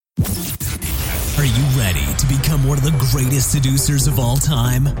Are you ready to become one of the greatest seducers of all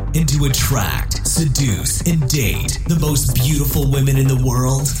time? And to attract, seduce, and date the most beautiful women in the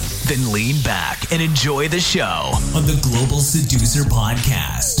world? Then lean back and enjoy the show on the Global Seducer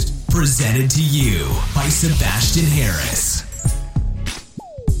Podcast, presented to you by Sebastian Harris.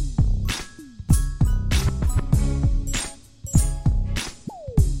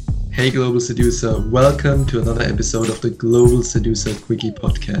 Hey Global Seducer, welcome to another episode of the Global Seducer Quickie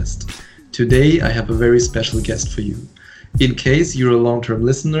Podcast. Today I have a very special guest for you. In case you're a long-term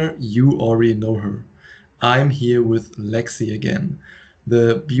listener, you already know her. I'm here with Lexi again,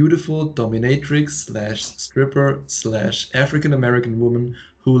 the beautiful dominatrix slash stripper slash African American woman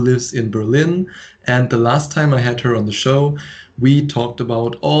who lives in Berlin. And the last time I had her on the show, we talked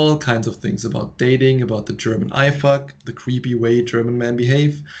about all kinds of things, about dating, about the German iFuck, the creepy way German men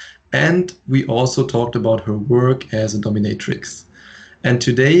behave, and we also talked about her work as a dominatrix. And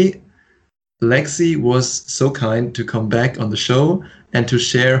today, Lexi was so kind to come back on the show and to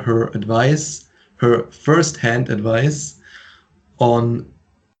share her advice, her first-hand advice on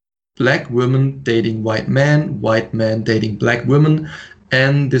black women dating white men dating black women,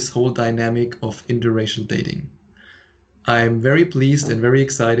 and this whole dynamic of interracial dating. I'm very pleased and very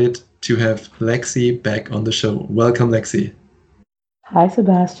excited to have Lexi back on the show. Welcome, Lexi. Hi,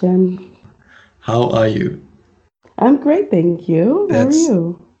 Sebastian. How are you? I'm great, thank you. How are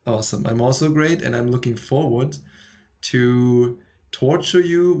you? Awesome. I'm also great, and I'm looking forward to torture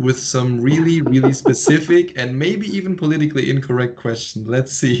you with some really, really specific and maybe even politically incorrect questions.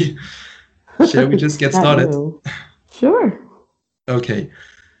 Let's see. Shall we just get started? Sure. Okay.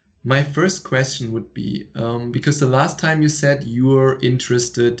 My first question would be, because the last time you said you were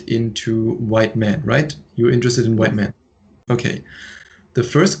interested into white men, right? You were interested in white men. Okay. The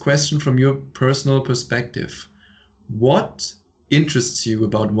first question from your personal perspective, what interests you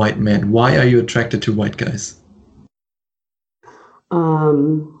about white men? Why are you attracted to white guys?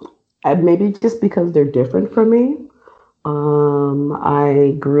 Maybe just because they're different from me.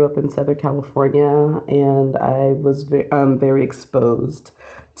 I grew up in Southern California, and I was very exposed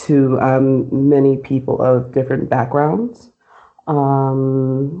to many people of different backgrounds.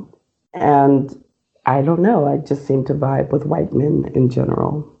 And I don't know, I just seem to vibe with white men in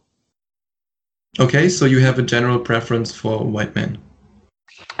general. Okay, so you have a general preference for white men?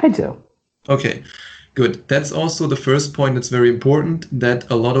 I do. Okay, good. That's also the first point that's very important,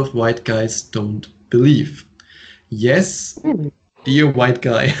 that a lot of white guys don't believe. Yes, dear white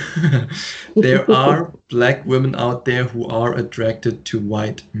guy, there are black women out there who are attracted to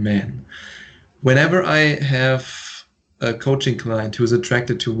white men. Whenever I have a coaching client who is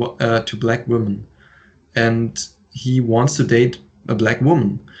attracted to black women and he wants to date a black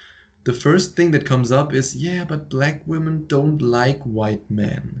woman, the first thing that comes up is, yeah, but black women don't like white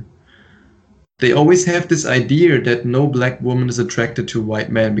men. They always have this idea that no black woman is attracted to white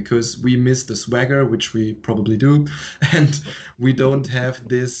men because we miss the swagger, which we probably do, and we don't have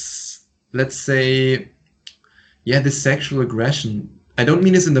this, let's say, this sexual aggression. I don't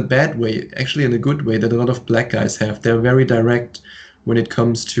mean this in a bad way, actually in a good way, that a lot of black guys have. They're very direct when it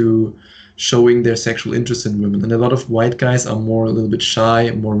comes to showing their sexual interest in women. And a lot of white guys are a little bit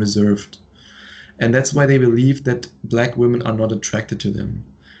shy, more reserved. And that's why they believe that black women are not attracted to them.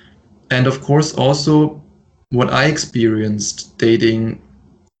 And of course, also what I experienced dating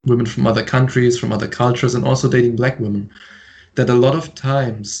women from other countries, from other cultures, and also dating black women, that a lot of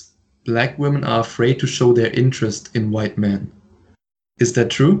times black women are afraid to show their interest in white men. Is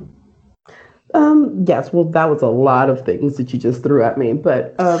that true? Yes, well, that was a lot of things that you just threw at me,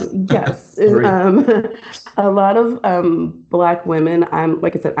 but yes, a lot of black women.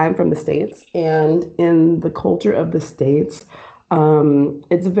 Like I said, I'm from the States, and in the culture of the States,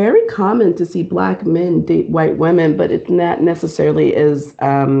 it's very common to see black men date white women, but it's not necessarily as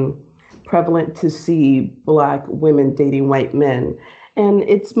prevalent to see black women dating white men. And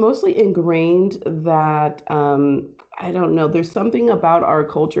it's mostly ingrained that, I don't know, there's something about our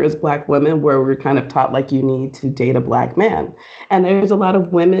culture as black women where we're kind of taught like you need to date a black man. And there's a lot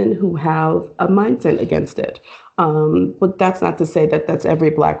of women who have a mindset against it. But that's not to say that that's every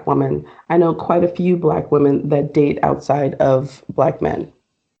black woman. I know quite a few black women that date outside of black men.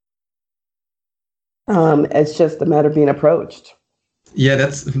 It's just a matter of being approached. Yeah,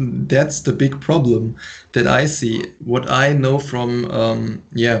 that's the big problem that I see. What I know from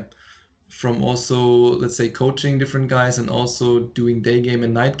from also, let's say, coaching different guys and also doing day game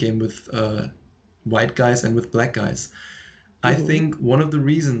and night game with white guys and with black guys. Mm-hmm. I think one of the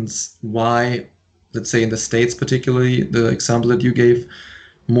reasons why, let's say in the States particularly, the example that you gave,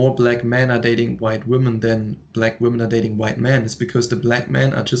 more black men are dating white women than black women are dating white men is because the black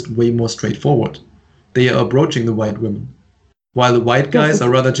men are just way more straightforward. They are approaching the white women. While the white guys are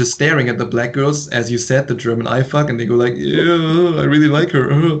rather just staring at the black girls, as you said, the German eye fuck, and they go like, yeah, I really like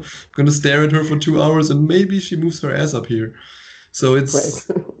her. I'm gonna stare at her for 2 hours and maybe she moves her ass up here. So it's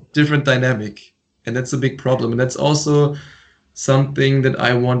different dynamic. And that's a big problem. And that's also something that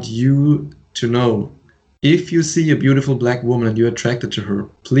I want you to know. If you see a beautiful black woman and you're attracted to her,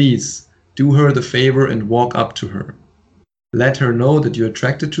 please do her the favor and walk up to her. Let her know that you're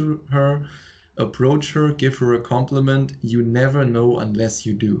attracted to her. Approach her, give her a compliment. You never know unless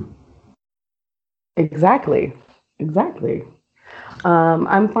you do. Exactly.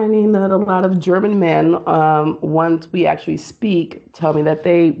 I'm finding that a lot of German men, once we actually speak, tell me that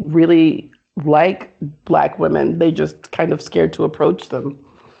they really like black women. They just kind of scared to approach them,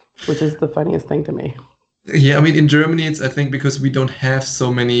 which is the funniest thing to me. Yeah, I mean, in Germany, it's, I think, because we don't have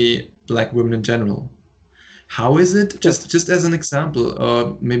so many black women in general. How is it? Just as an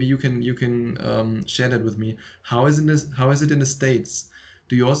example, maybe you can share that with me. How is it in the States?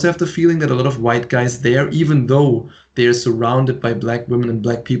 Do you also have the feeling that a lot of white guys there, even though they are surrounded by black women and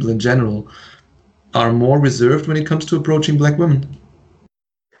black people in general, are more reserved when it comes to approaching black women?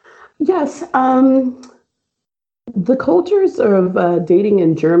 Yes. The cultures of dating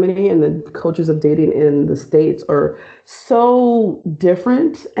in Germany and the cultures of dating in the States are so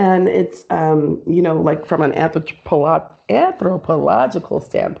different. And it's, like from an anthropological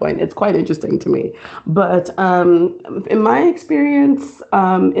standpoint, it's quite interesting to me. But in my experience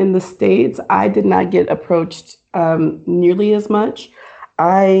in the States, I did not get approached nearly as much.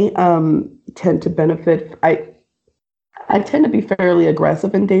 I tend to benefit. I tend to be fairly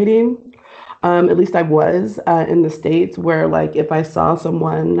aggressive in dating. At least I was in the States where, like, if I saw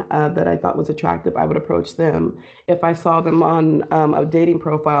someone that I thought was attractive, I would approach them. If I saw them on a dating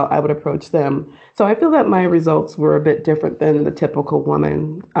profile, I would approach them. So I feel that my results were a bit different than the typical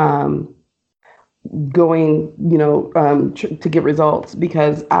woman going, to get results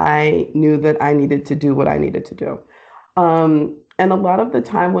because I knew that I needed to do what I needed to do. And a lot of the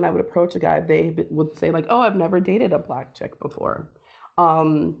time when I would approach a guy, they would say like, oh, I've never dated a black chick before.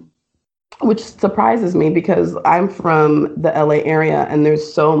 Which surprises me because I'm from the LA area and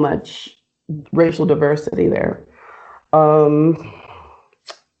there's so much racial diversity there.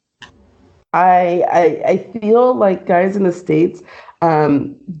 I feel like guys in the States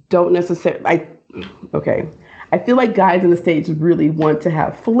don't necessarily. I feel like guys in the States really want to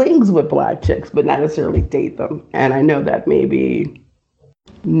have flings with black chicks, but not necessarily date them. And I know that maybe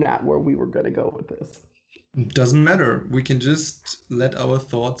not where we were going to go with this. Doesn't matter. We can just let our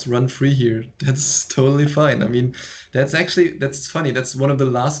thoughts run free here. That's totally fine. I mean, that's funny. That's one of the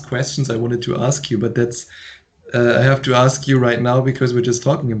last questions I wanted to ask you, but I have to ask you right now because we're just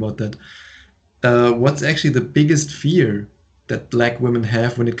talking about that. What's actually the biggest fear that black women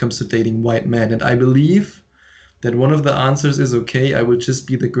have when it comes to dating white men? And I believe that one of the answers is, okay, I will just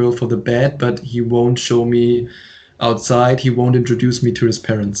be the girl for the bed, but he won't show me outside. He won't introduce me to his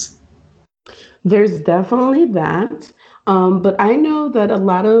parents. There's definitely that. But I know that a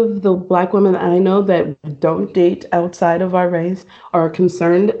lot of the black women I know that don't date outside of our race are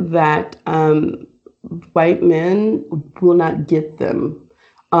concerned that white men will not get them.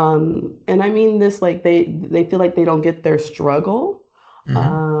 And I mean this like they feel like they don't get their struggle.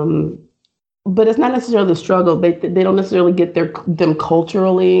 Mm-hmm. But it's not necessarily the struggle. They don't necessarily get them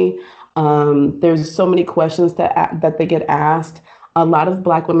culturally. There's so many questions that they get asked. A lot of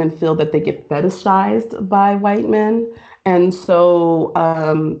black women feel that they get fetishized by white men. And so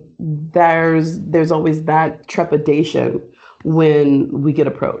there's always that trepidation when we get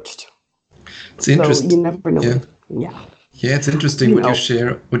approached. It's interesting. So you never know. Yeah, it's interesting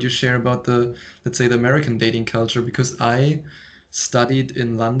what you share about let's say the American dating culture, because I studied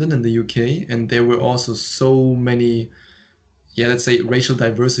in London in the UK and there were also so many, let's say racial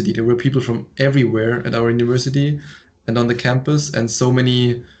diversity. There were people from everywhere at our university and on the campus, and so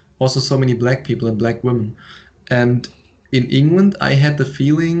many black people and black women. And in England, I had the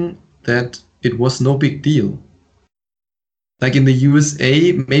feeling that it was no big deal. Like in the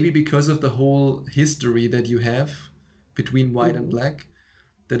USA, maybe because of the whole history that you have between white and black,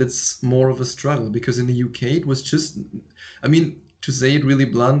 that it's more of a struggle. Because in the UK, it was just, I mean, to say it really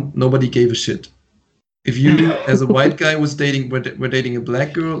blunt, nobody gave a shit. If you, as a white guy, were dating a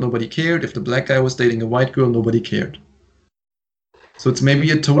black girl, nobody cared. If the black guy was dating a white girl, nobody cared. So it's maybe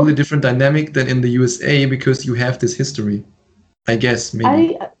a totally different dynamic than in the USA because you have this history, I guess,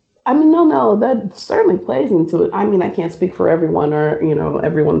 maybe. I mean, no, that certainly plays into it. I mean, I can't speak for everyone or,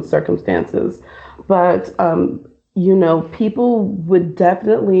 everyone's circumstances, but people would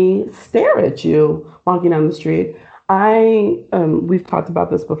definitely stare at you walking down the street. We've talked about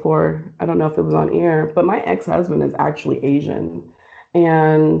this before. I don't know if it was on air, but my ex-husband is actually Asian,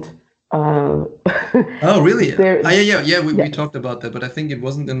 and uh, Oh, really? there, Yeah. We yes. talked about that, but I think it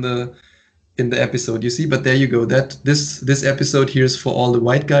wasn't in the episode. You see, but there you go. That this episode here is for all the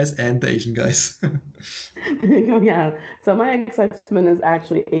white guys and the Asian guys. Yeah. So my ex-husband is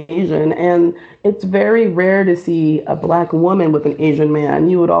actually Asian, and it's very rare to see a black woman with an Asian man.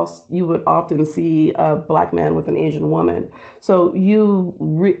 You would often see a black man with an Asian woman. So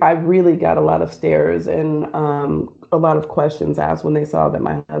I really got a lot of stares and a lot of questions asked when they saw that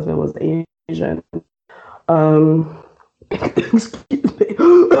my husband was Asian. Um, excuse me.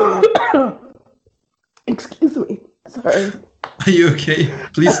 Excuse me. Sorry. Are you okay?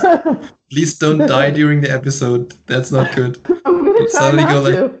 Please don't die during the episode. That's not good. I'm gonna You'll try suddenly go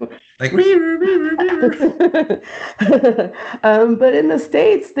not to. like But in the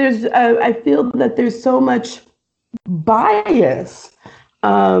States, I feel that there's so much bias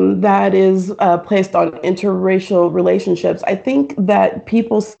that is placed on interracial relationships. I think that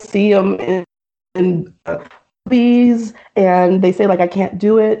people see them in movies and they say like I can't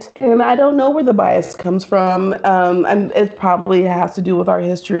do it, and I don't know where the bias comes from. And it probably has to do with our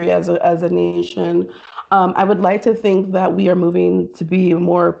history as a nation. I would like to think that we are moving to be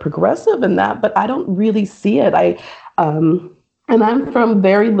more progressive in that, but I don't really see it. And I'm from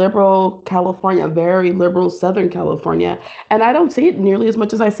very liberal California, very liberal Southern California, and I don't see it nearly as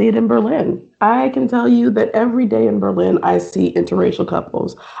much as I see it in Berlin. I can tell you that every day in Berlin, I see interracial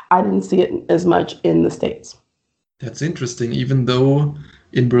couples. I didn't see it as much in the States. That's interesting. Even though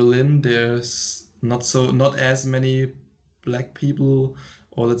in Berlin there's not as many black people,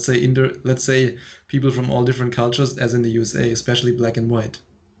 or let's say people from all different cultures as in the USA, especially black and white.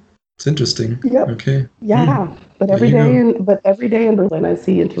 It's interesting. Yep. Okay. Yeah, but There you every day in Berlin, I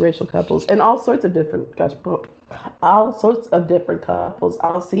see interracial couples and all sorts of different, all sorts of different couples.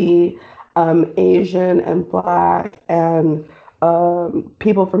 I'll see Asian and black and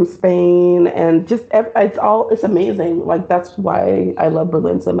people from Spain and just it's amazing. Like that's why I love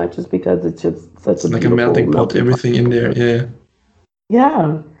Berlin so much, is because it's just such It's a like a beautiful melting pot, everything in there. Yeah.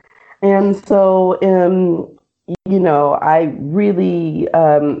 Yeah, and so I really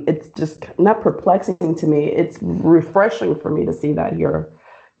it's just not perplexing to me. It's refreshing for me to see that here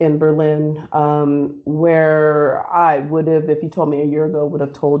in Berlin, where I would have, if you told me a year ago, would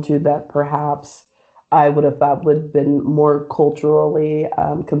have told you that perhaps I would have thought would have been more culturally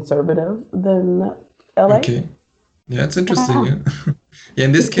conservative than LA. Okay. Yeah, it's interesting. Yeah. Yeah. Yeah,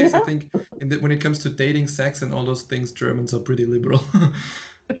 in this case, I Yeah. think when it comes to dating, sex, and all those things, Germans are pretty liberal.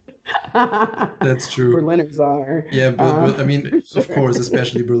 That's true. Berliners are. Yeah, but I mean, For of sure. course,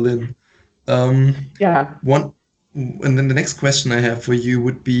 especially Berlin. Um, Yeah. one, and then the next question I have for you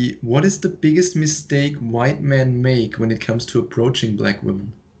would be, what is the biggest mistake white men make when it comes to approaching black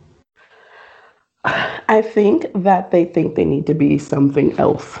women? I think that they think they need to be something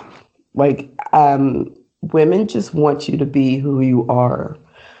else. Like, women just want you to be who you are.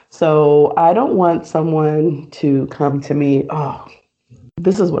 So I don't want someone to come to me. Oh,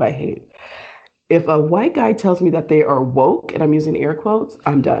 this is what I hate. If a white guy tells me that they are woke, and I'm using air quotes,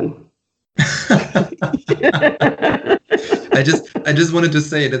 I'm done. I just wanted to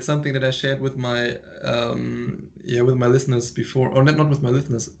say that's something that I shared with my with my listeners before, or not with my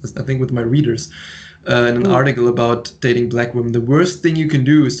listeners, I think with my readers, in an article about dating black women. The worst thing you can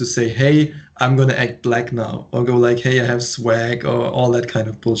do is to say, "Hey, I'm gonna act black now," or go like, "Hey, I have swag," or all that kind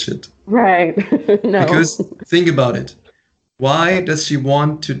of bullshit. Right. No. Because think about it. Why would she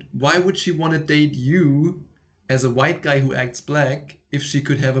want to date you as a white guy who acts black if she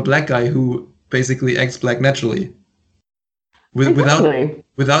could have a black guy who basically acts black naturally? Exactly.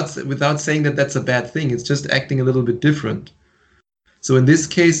 Without saying that that's a bad thing, it's just acting a little bit different. So in this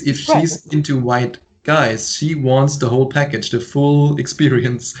case, if she's Right. into white guys, she wants the whole package, the full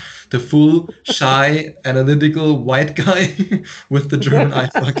experience, the full shy, analytical white guy with the German eye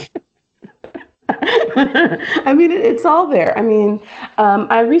fuck. I mean, it's all there. I mean,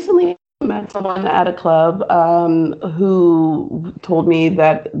 I recently met someone at a club who told me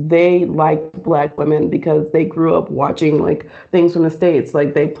that they liked black women because they grew up watching like things from the States.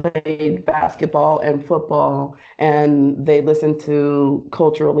 Like they played basketball and football, and they listened to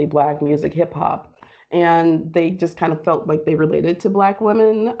culturally black music, hip hop. And they just kind of felt like they related to black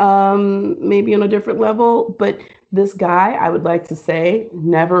women, maybe on a different level. But this guy, I would like to say,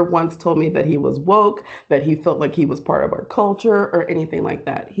 never once told me that he was woke, that he felt like he was part of our culture or anything like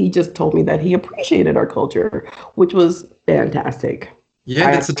that. He just told me that he appreciated our culture, which was fantastic.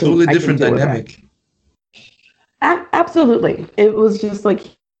 Yeah, that's a totally I can different deal with that. dynamic. Absolutely. It was just like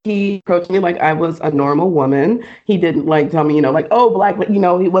he approached me like I was a normal woman. He didn't like tell me, like, oh, black, he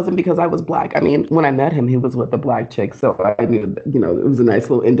wasn't because I was black. I mean, when I met him, he was with a black chick. So I knew, it was a nice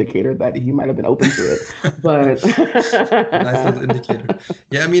little indicator that he might have been open to it. But nice little indicator.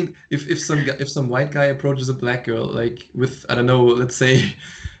 Yeah, I mean, if some white guy approaches a black girl, like with, I don't know, let's say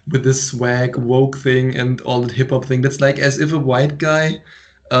with this swag woke thing and all that hip hop thing, that's like as if a white guy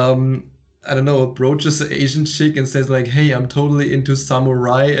I don't know, approaches an Asian chick and says like, hey, I'm totally into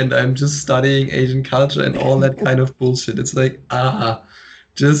samurai and I'm just studying Asian culture and all that kind of bullshit. It's like,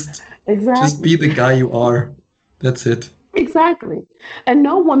 just be the guy you are. That's it. Exactly. And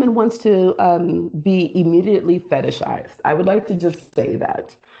no woman wants to be immediately fetishized. I would like to just say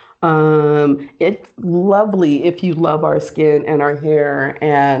that. It's lovely if you love our skin and our hair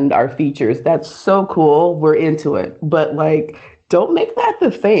and our features. That's so cool. We're into it. But like, don't make that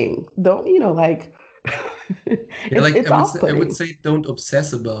the thing. Don't, like, I would say don't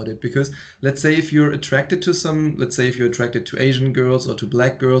obsess about it, because let's say if you're attracted to Asian girls or to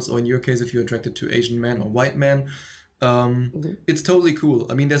black girls, or in your case, if you're attracted to Asian men or white men, it's totally cool.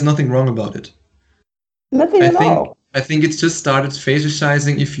 I mean, there's nothing wrong about it. Nothing at all. I think it's just started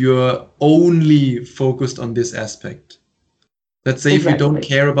fetishizing if you're only focused on this aspect. Let's say if you don't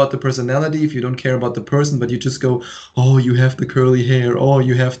care about the personality, if you don't care about the person, but you just go, oh, you have the curly hair, oh,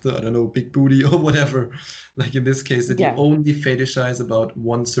 you have the, I don't know, big booty or whatever. Like in this case, that you only fetishize about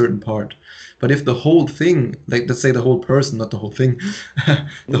one certain part. But if the whole thing, like let's say the whole person, not the whole thing,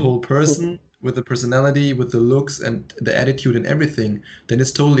 the whole person with the personality, with the looks and the attitude and everything, then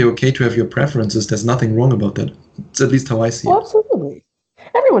it's totally okay to have your preferences. There's nothing wrong about that. It's at least how I see it. Absolutely.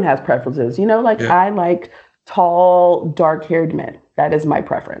 Everyone has preferences, I like tall, dark-haired men. That is my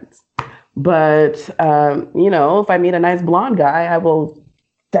preference. But, if I meet a nice blonde guy, I will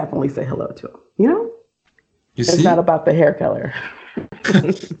definitely say hello to him. It's not about the hair color.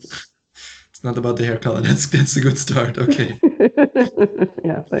 It's not about the hair color. That's a good start. Okay.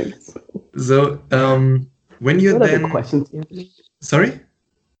 Yeah, thanks. So, when you're what other questions do you have for me? Sorry?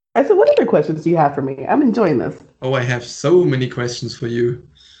 I said, what other questions do you have for me? I'm enjoying this. Oh, I have so many questions for you.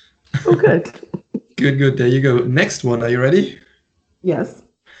 Oh, good. Good. There you go. Next one. Are you ready? Yes.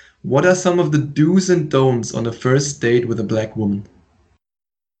 What are some of the do's and don'ts on a first date with a black woman?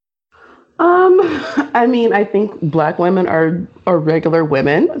 I mean, I think black women are regular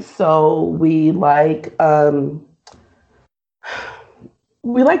women, so we like the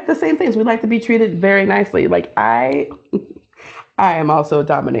same things. We like to be treated very nicely. Like I am also a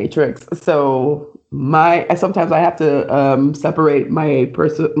dominatrix, so sometimes I have to separate my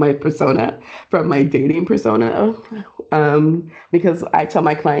persona from my dating persona, because I tell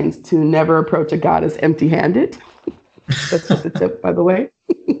my clients to never approach a goddess empty-handed. That's just a tip, by the way.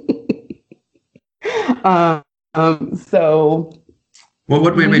 So. Well,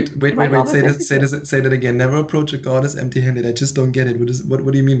 wait. Say that again. Never approach a goddess empty-handed. I just don't get it.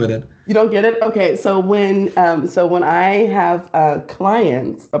 What do you mean by that? You don't get it? Okay. So when I have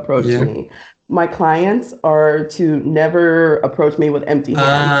clients approach me, my clients are to never approach me with empty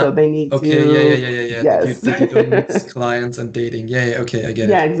hands. So they need to. Yeah. Yes. That you don't mix clients and dating. Yeah. Okay, I get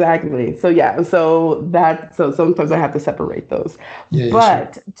it. Yeah, exactly. So so sometimes I have to separate those.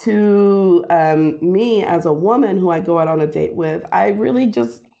 But to me as a woman who I go out on a date with, I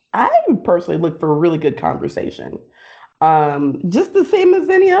personally look for a really good conversation. Just the same as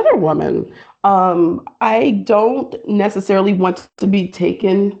any other woman. I don't necessarily want to be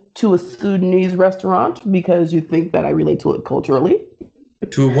taken to a Sudanese restaurant because you think that I relate to it culturally.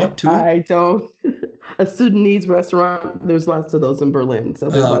 To what? I don't. A Sudanese restaurant. There's lots of those in Berlin. So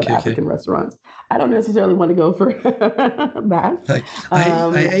there's a lot of African restaurants. I don't necessarily want to go for that. Like,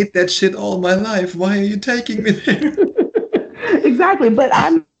 I ate that shit all my life. Why are you taking me there? Exactly. But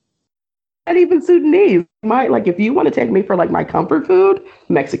I'm not even Sudanese. If you want to take me for my comfort food,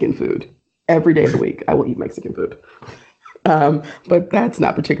 Mexican food. Every day of the week, I will eat Mexican food. But that's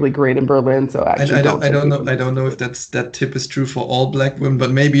not particularly great in Berlin. So actually, I don't know if that tip is true for all black women,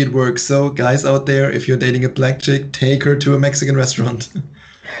 but maybe it works. So guys out there, if you're dating a black chick, take her to a Mexican restaurant.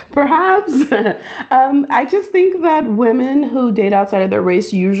 Perhaps. I just think that women who date outside of their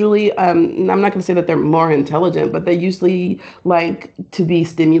race usually, I'm not going to say that they're more intelligent, but they usually like to be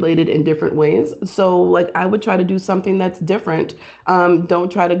stimulated in different ways. So I would try to do something that's different.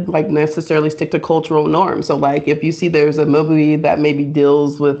 Don't try to necessarily stick to cultural norms. So if you see there's a movie that maybe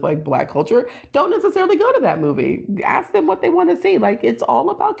deals with black culture, don't necessarily go to that movie. Ask them what they want to see. It's all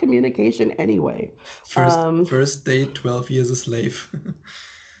about communication anyway. First date, 12 Years a Slave.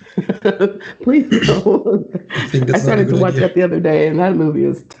 Please don't. I think that's I started to watch that the other day, and that movie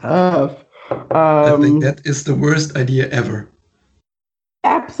is tough. I think that is the worst idea ever.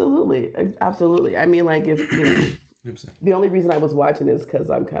 Absolutely, absolutely. I mean, like, if you know, the only reason I was watching is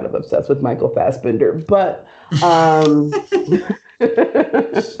because I'm kind of obsessed with Michael Fassbender. But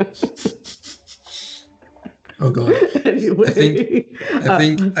Oh God! anyway, I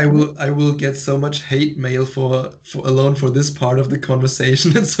think I will get so much hate mail for alone for this part of the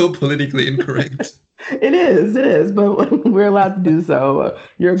conversation. It's so politically incorrect. it is. But we're allowed to do so.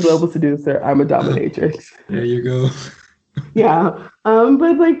 You're a global seducer. I'm a dominatrix. There you go. Yeah.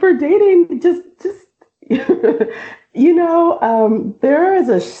 But like for dating, just there is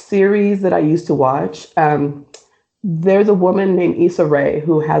a series that I used to watch. There's a woman named Issa Rae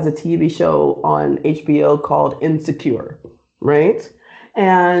who has a TV show on HBO called Insecure, right?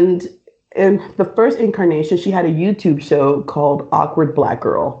 And in the first incarnation, she had a YouTube show called Awkward Black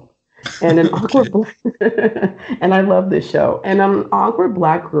Girl. And an awkward black, and I love this show. And an awkward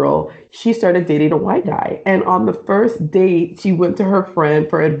black girl, she started dating a white guy. And on the first date, she went to her friend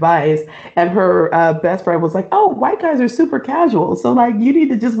for advice, and her best friend was like, "Oh, white guys are super casual, so like you need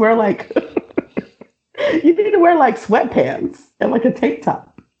to just wear like you need to wear like sweatpants and like a tank top."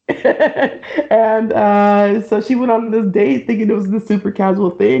 And so she went on this date thinking it was the super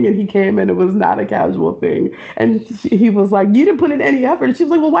casual thing, and he came and it was not a casual thing. And he was like, "You didn't put in any effort." And she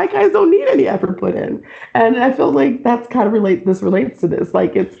was like, "Well, white guys don't need any effort put in." And I feel like that's kind of relates to this.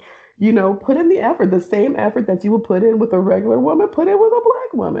 Like it's, put in the effort, the same effort that you would put in with a regular woman, put in with a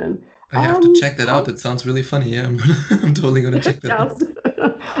black woman. I have to check that out. That sounds really funny. Yeah, I'm totally gonna check that out.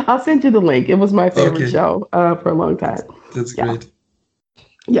 I'll send you the link. It was my favorite show for a long time. That's great.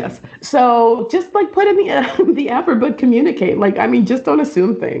 Yes. So just like put in the effort, but communicate. Like, I mean, just don't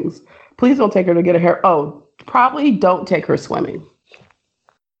assume things. Please don't take her to get a hair. Oh, probably don't take her swimming.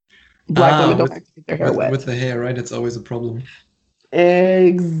 Black women don't actually get their hair wet. With the hair, right? It's always a problem.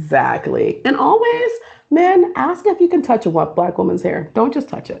 Exactly. And always, man, ask if you can touch a black woman's hair. Don't just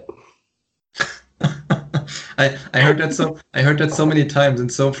touch it. I heard that so many times,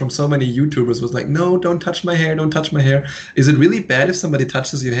 and so from so many YouTubers was like, "No, don't touch my hair, don't touch my hair." Is it really bad if somebody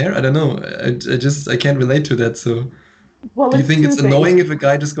touches your hair? I don't know. I can't relate to that. So, do you think it's annoying if a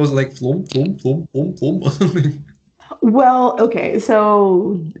guy just goes like flum flum flum flum flum or something? Well, okay,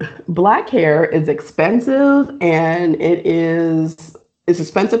 so black hair is expensive, and it's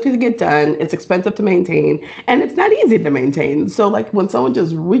expensive to get done. It's expensive to maintain, and it's not easy to maintain. So, like when someone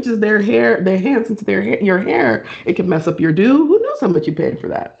just reaches their hands into your hair, it can mess up your do. Who knows how much you paid for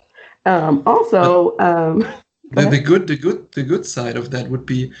that? The good side of that would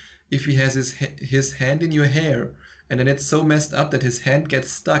be if he has his hand in your hair, and then it's so messed up that his hand gets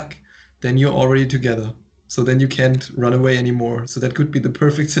stuck. Then you're already together. So then you can't run away anymore. So that could be the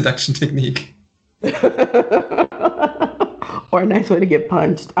perfect seduction technique. Or a nice way to get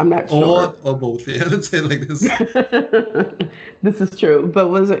punched. I'm not sure. Or both. Yeah, let's say it like this. This is true. But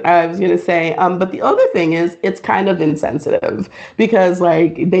I was going to say, but the other thing is it's kind of insensitive because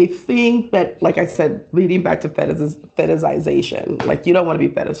like they think that, like I said, leading back to fetishization, like you don't want to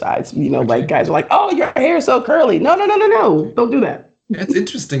be fetishized. Like guys are like, "Oh, your hair is so curly." No. Don't do that. It's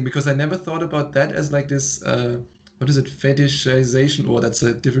interesting because I never thought about that as like this, what is it, fetishization? Oh, that's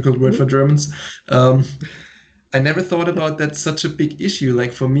a difficult word for Germans. I never thought about that such a big issue.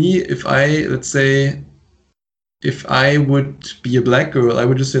 Like for me, if I would be a black girl, I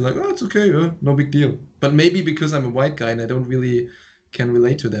would just say like, "Oh, it's okay, no big deal." But maybe because I'm a white guy and I don't really can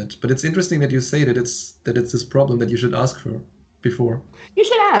relate to that. But it's interesting that you say that it's this problem that you should ask for before. You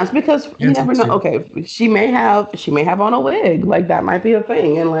should ask because you never know. Okay, she may have on a wig, like that might be a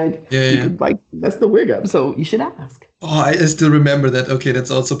thing, and like like that's the wig up. So you should ask. Oh, I still remember that. Okay,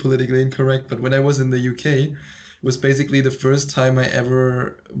 that's also politically incorrect. But when I was in the UK, it was basically the first time I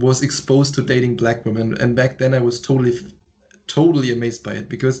ever was exposed to dating black women, and back then I was totally amazed by it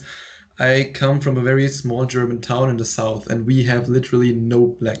because I come from a very small German town in the south, and we have literally no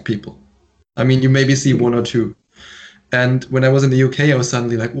black people. I mean, you maybe see one or two. And when I was in the UK, I was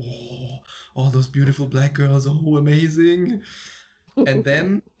suddenly like, "Whoa, all those beautiful black girls, oh, amazing." And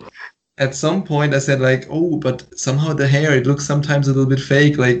then at some point I said like, "Oh, but somehow the hair, it looks sometimes a little bit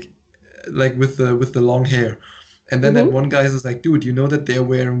fake, like with the long hair." And then that one guy was like, "Dude, you know that they're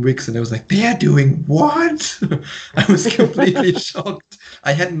wearing wigs?" And I was like, "They're doing what?" I was completely shocked.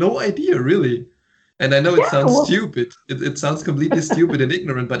 I had no idea, really. And I know it sounds stupid. It sounds completely stupid and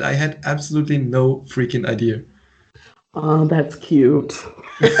ignorant, but I had absolutely no freaking idea. Oh, that's cute.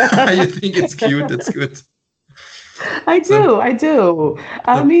 You think it's cute? That's good. I do.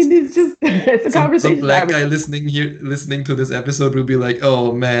 I mean, it's a conversation. Some black guy listening to this episode will be like,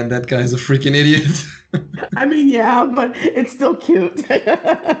 "Oh man, that guy's a freaking idiot." I mean, yeah, but it's still cute.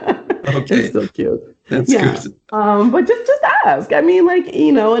 Okay, It's so cute. that's Yeah. good. But just ask. I mean, like,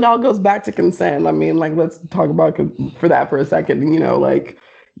 it all goes back to consent. I mean, like, let's talk about for that for a second. Like,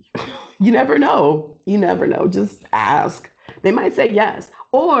 you never know. You never know. Just ask. They might say yes.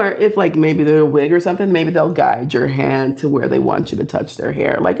 Or if like maybe they're a wig or something, maybe they'll guide your hand to where they want you to touch their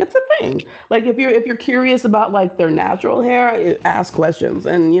hair. Like it's a thing. Like if you're curious about like their natural hair, ask questions,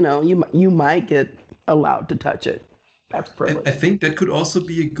 and you might get allowed to touch it. That's And I privilege. think that could also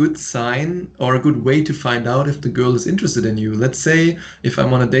be a good sign or a good way to find out if the girl is interested in you. Let's say if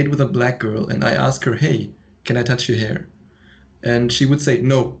I'm on a date with a black girl and I ask her, "Hey, can I touch your hair?" And she would say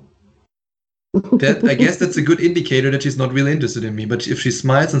no. That I guess that's a good indicator that she's not really interested in me. But if she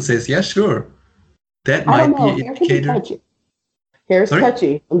smiles and says, "Yeah, sure," that I don't might be know. an Hair can be indicator. touchy. Hair's Sorry?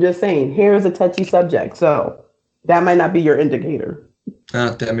 touchy. I'm just saying, hair is a touchy subject, so that might not be your indicator.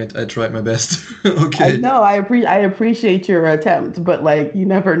 Ah, damn it! I tried my best. I Okay. know. I appreciate your attempt, but like you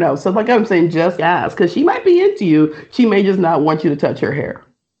never know. So like I'm saying, just ask because she might be into you. She may just not want you to touch her hair.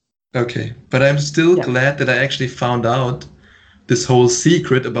 Okay. But I'm still Yeah. glad that I actually found out this whole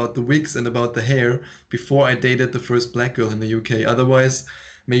secret about the wigs and about the hair before I dated the first black girl in the UK. Otherwise,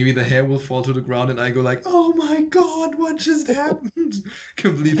 maybe the hair will fall to the ground and I go like, "Oh my God, what just happened?"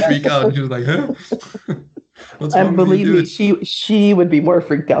 Complete freak out. And she was like, "Huh? What's And wrong with you, believe me, dude?" she would be more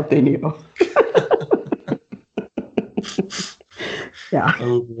freaked out than you. Yeah.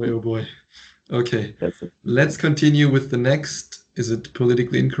 Oh boy, oh boy. Okay. That's it. Let's continue with the next. Is it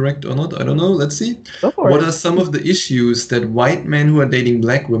politically incorrect or not? I don't know. Let's see. Go for What are it. some of the issues that white men who are dating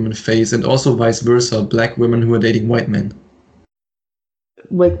black women face, and also vice versa, black women who are dating white men?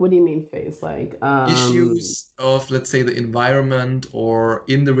 Like, what do you mean face? Like, Issues of, let's say, the environment or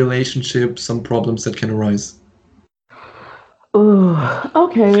in the relationship, some problems that can arise. ooh,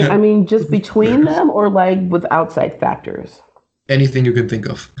 okay. I mean, just between them or like with outside factors? Anything you can think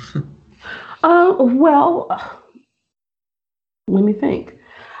of. Well, let me think.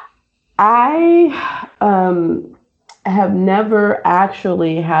 I have never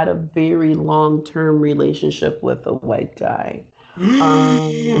actually had a very long-term relationship with a white guy.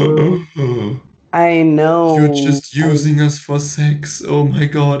 Um, I You're know. just using us for sex. Oh my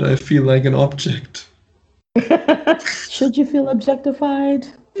God, I feel like an object. Should you feel objectified?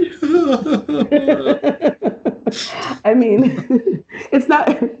 I mean, it's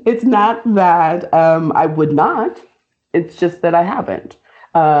not that I would not. It's just that I haven't.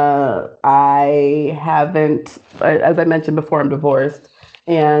 I haven't, as I mentioned before, I'm divorced,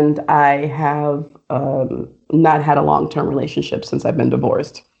 and I have not had a long-term relationship since I've been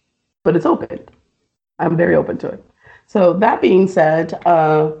divorced. But it's open. I'm very open to it. So that being said,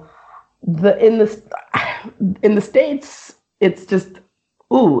 the in the States, it's just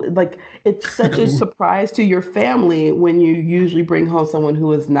ooh, like it's such a surprise to your family when you usually bring home someone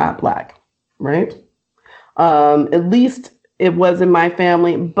who is not black, right? At least it was in my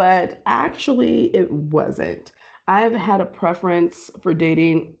family, but actually it wasn't. I've had a preference for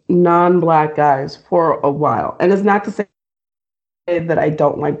dating non-black guys for a while, and it's not to say that I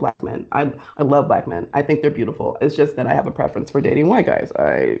don't like black men. I love black men. I think they're beautiful. It's just that I have a preference for dating white guys.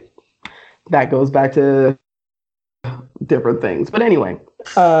 I That goes back to different things. But anyway,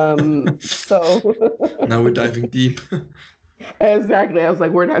 so Now we're diving deep. exactly, I was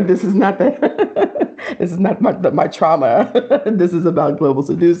like, we're not. This is not the. This is not my trauma. This is about global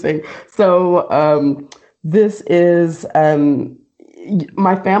seducing. So this is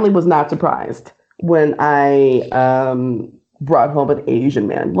my family was not surprised when I brought home an Asian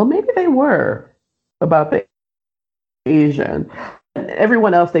man. Well, maybe they were about the Asian.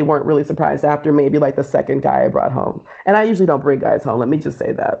 Everyone else, they weren't really surprised after maybe like the second guy I brought home. And I usually don't bring guys home. Let me just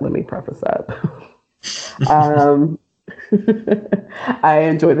say that. Let me preface that. um, I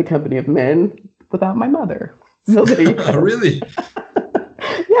enjoy the company of men without my mother. So there you Oh, go. really?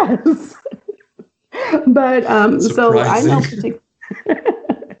 Yes. But so I know Surprising.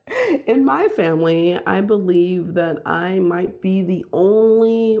 in my family, I believe that I might be the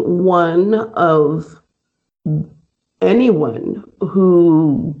only one of anyone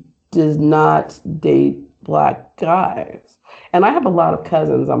who does not date black guys. And I have a lot of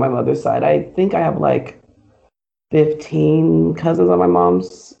cousins on my mother's side. I think I have like 15 cousins on my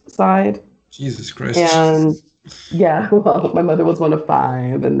mom's side. Jesus Christ. And yeah, well, my mother was one of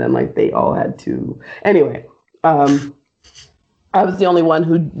five, and then like they all had two. Anyway, I was the only one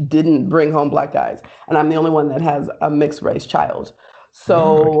who didn't bring home black guys, and I'm the only one that has a mixed race child.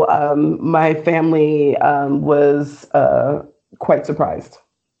 Oh, okay. So my family was quite surprised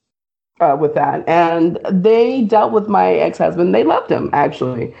with that, and they dealt with my ex-husband. They loved him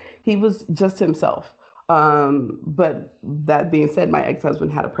actually. He was just himself. But that being said, my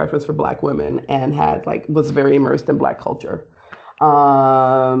ex-husband had a preference for black women and was very immersed in black culture.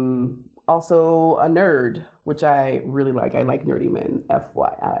 Also a nerd, which I really like. I like nerdy men.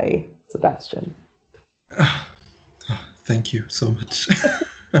 FYI, Sebastian. Thank you so much.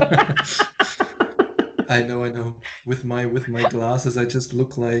 I know. With my glasses, I just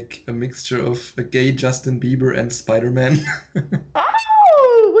look like a mixture of a gay Justin Bieber and Spider-Man.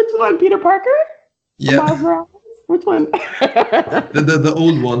 Oh, which one? Peter Parker? Yeah. Miles Morales? Which one? the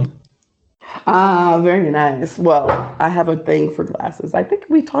old one. Ah, very nice. Well, I have a thing for glasses. I think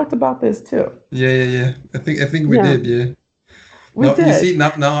we talked about this too. Yeah. I think we did. Yeah. We did. You see,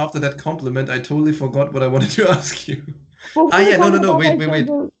 now after that compliment, I totally forgot what I wanted to ask you. Well, no.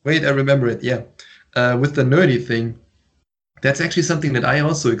 Wait. I remember it. Yeah. With the nerdy thing, that's actually something that I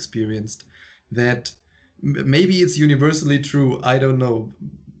also experienced. That maybe it's universally true. I don't know.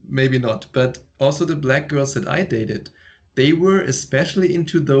 Maybe not. But also the black girls that I dated, they were especially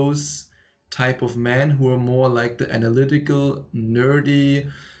into those type of men who are more like the analytical, nerdy,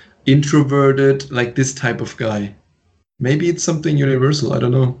 introverted, like this type of guy. Maybe it's something universal. I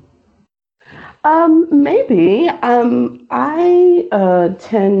don't know. Maybe. I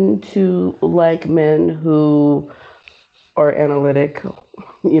tend to like men who are analytic.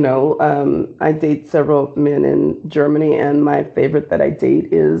 I date several men in Germany, and my favorite that I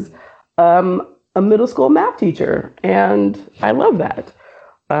date is a middle school math teacher, and I love that.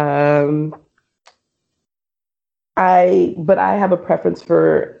 But I have a preference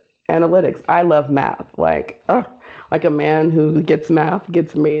for analytics. I love math. Like a man who gets math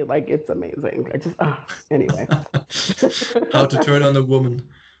gets me. Like, it's amazing. Anyway. How to turn on a woman.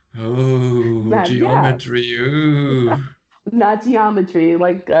 Oh, geometry. Yeah. Ooh. Not geometry,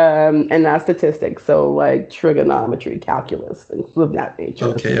 and not statistics. So like trigonometry, calculus, things of that nature.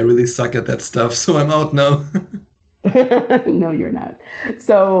 Okay, I really suck at that stuff, so I'm out now. No, you're not.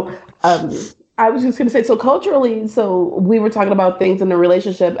 So I was just going to say, so culturally, so we were talking about things in a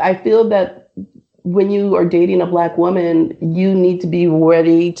relationship. I feel that when you are dating a black woman, you need to be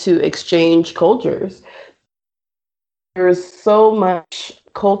ready to exchange cultures. There's so much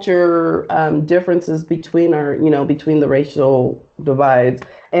culture differences between between the racial divides.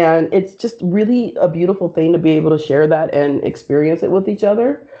 And it's just really a beautiful thing to be able to share that and experience it with each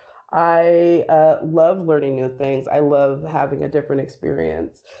other. I love learning new things. I love having a different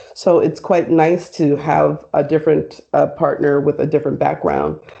experience. So it's quite nice to have a different partner with a different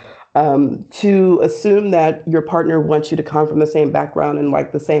background. To assume that your partner wants you to come from the same background and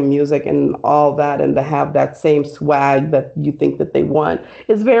like the same music and all that, and to have that same swag that you think that they want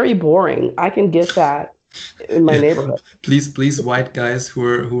is very boring. I can get that in my neighborhood. Please, white guys who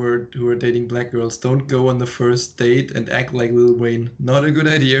are dating black girls, don't go on the first date and act like Lil Wayne. Not a good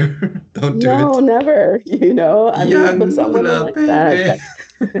idea. Don't do it. No, never. But some women like that.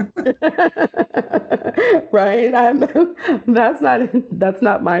 Right? That's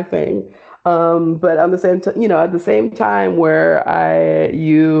not my thing. But at the same time where I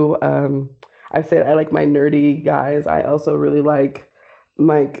said I like my nerdy guys, I also really like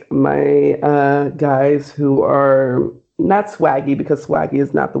my guys who are not swaggy, because swaggy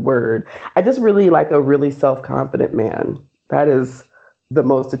is not the word. I just really like a really self-confident man. That is the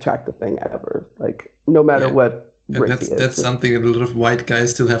most attractive thing ever. Like, no matter what. And that's something that a lot of white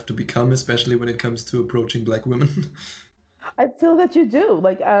guys still have to become, especially when it comes to approaching black women. I feel that you do.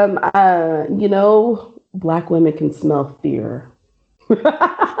 Like, black women can smell fear.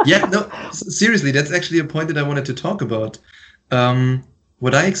 Yeah, no, seriously, that's actually a point that I wanted to talk about.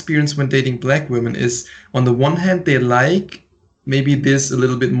 What I experienced when dating black women is, on the one hand, they like maybe this a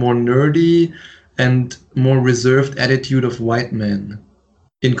little bit more nerdy and more reserved attitude of white men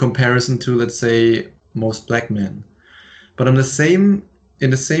in comparison to, let's say, most black men. But in the same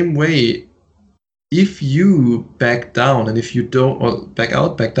way, if you back down and if you don't, or back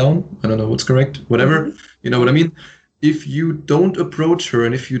out, back down, I don't know what's correct, whatever, mm-hmm. You know what I mean? If you don't approach her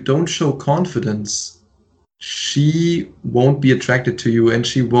and if you don't show confidence, she won't be attracted to you, and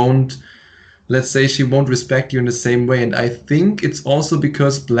she won't respect you in the same way. And I think it's also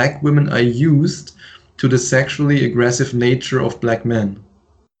because black women are used to the sexually aggressive nature of black men.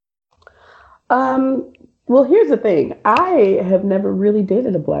 Well, here's the thing. I have never really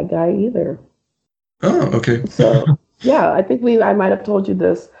dated a black guy either. Oh, okay. So, yeah, I think I might have told you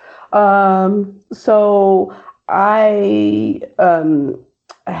this. So I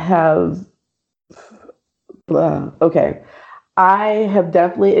have, okay. I have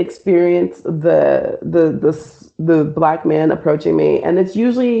definitely experienced the black man approaching me, and it's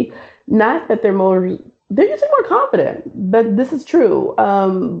usually not that they're more they're usually more confident. But this is true.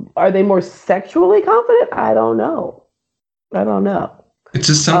 Are they more sexually confident? I don't know. It's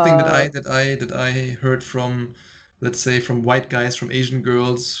just something that I heard from, let's say, from white guys, from Asian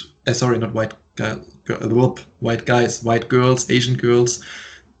girls. Sorry, not white white guys, white girls, Asian girls,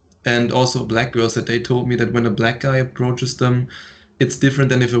 and also black girls. That they told me that when a black guy approaches them, it's different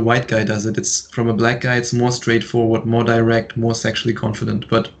than if a white guy does it. It's from a black guy, it's more straightforward, more direct, more sexually confident.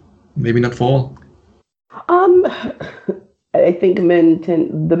 But maybe not for all. I think the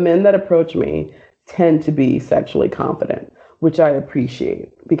men that approach me tend to be sexually confident, which I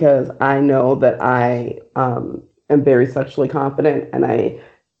appreciate because I know that I am very sexually confident and I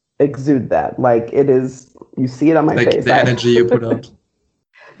exude that. Like it is, you see it on my face. The energy you put out.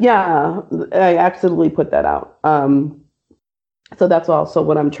 Yeah, I absolutely put that out. So that's also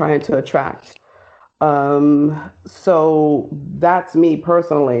what I'm trying to attract. So that's me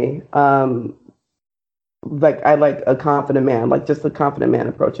personally. Like I like a confident man, like just a confident man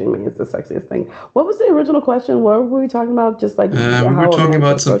approaching me is the sexiest thing. What was the original question? What were we talking about? Just like we were talking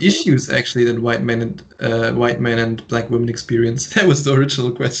about some issues actually that white men and black women experience. That was the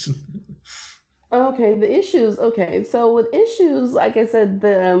original question. Okay, the issues. Okay, so with issues, like I said,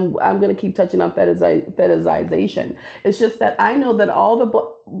 I'm going to keep touching on fetishization. It's just that I know that all the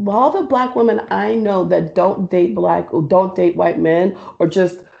black women I know that don't date white men are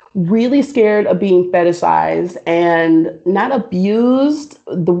just really scared of being fetishized and not abused.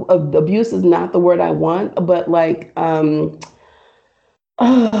 The abuse is not the word I want, but like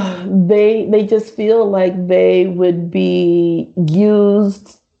they just feel like they would be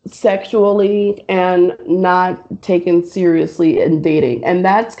used sexually and not taken seriously in dating, and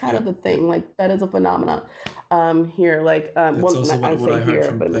that's kind of the thing. Like that is a phenomenon here. Like that's also what I heard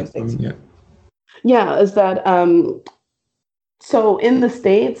from black women. Yeah, is that so in the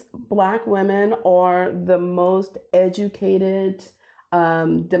States, black women are the most educated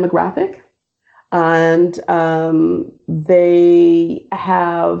demographic, and they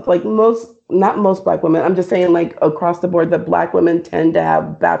have like not most black women. I'm just saying like across the board that black women tend to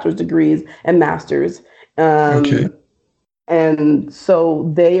have bachelor's degrees and masters. Okay. And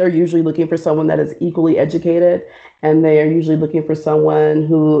so they are usually looking for someone that is equally educated, and they are usually looking for someone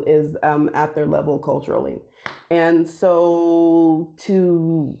who is at their level culturally. And so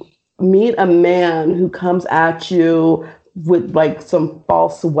to meet a man who comes at you with like some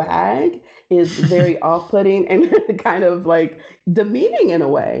false swag is very off-putting and kind of like demeaning in a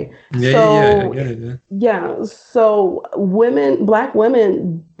way. Yeah. So black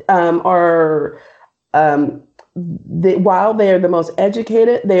women are while they are the most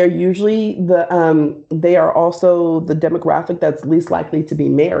educated, they are usually they are also the demographic that's least likely to be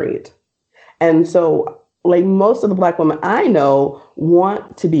married. And so like most of the black women I know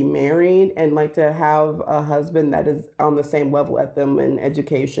want to be married and like to have a husband that is on the same level at them in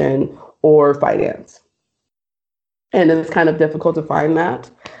education or finance. And it's kind of difficult to find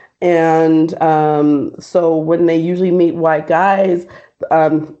that. And so when they usually meet white guys,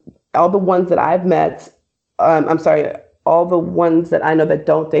 all the ones that I've met, all the ones that I know that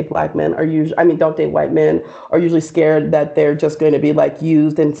don't date black men don't date white men are usually scared that they're just going to be like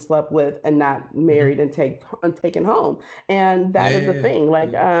used and slept with and not married and taken home. And that is the thing.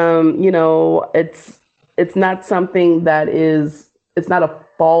 Like, it's not something it's not a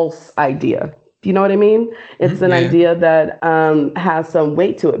false idea. Do you know what I mean? It's an idea that has some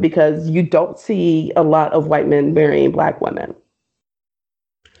weight to it because you don't see a lot of white men marrying black women.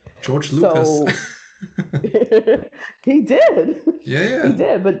 George Lucas. He did. Yeah. He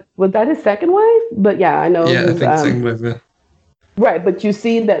did. But was that his second wife? But yeah, I know. Yeah, I think second wife. Yeah. Right, but you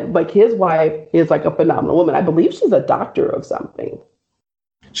see that like his wife is like a phenomenal woman. I believe she's a doctor of something.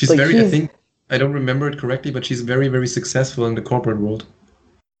 She's I think I don't remember it correctly, but she's very, very successful in the corporate world.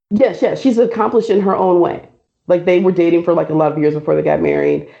 Yes, she's accomplished in her own way. Like they were dating for like a lot of years before they got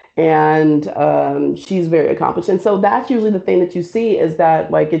married, and she's very accomplished. And so that's usually the thing that you see is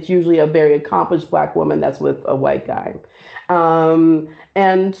that like it's usually a very accomplished black woman that's with a white guy.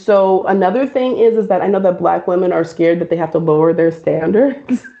 And so another thing is that I know that black women are scared that they have to lower their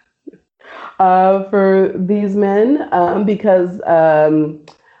standards for these men because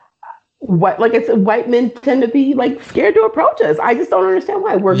white men tend to be like scared to approach us. I just don't understand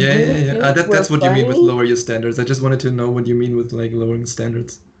why. That's what you mean with lower your standards. I just wanted to know what you mean with like lowering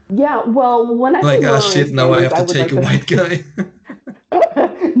standards. Yeah, well, when I like shit, now I have to take a white guy.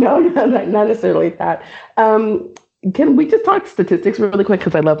 No, not necessarily that. Can we just talk statistics really quick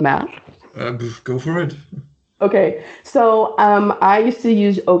because I love math? Go for it. Okay, so I used to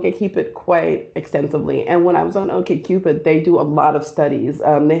use OkCupid quite extensively, and when I was on OkCupid, they do a lot of studies.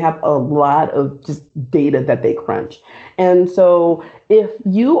 They have a lot of just data that they crunch, and so if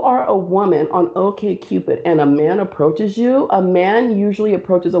you are a woman on OkCupid and a man approaches you, a man usually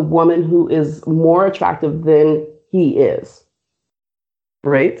approaches a woman who is more attractive than he is,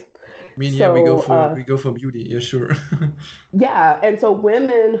 right? I mean, yeah, So we go for beauty. Yeah, sure. yeah, and so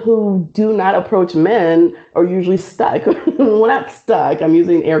women who do not approach men are usually stuck. Well, not stuck. I'm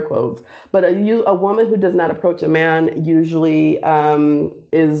using air quotes, but a woman who does not approach a man usually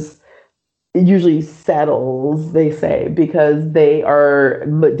is usually settles. They say because they are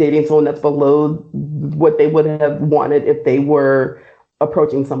dating someone that's below what they would have wanted if they were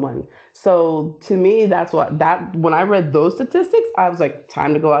approaching someone. So to me, that's what that when I read those statistics, I was like,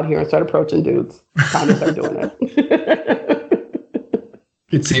 time to go out here and start approaching dudes. Time to start doing it.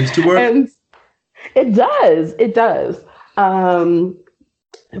 It seems to work. And it does. It does.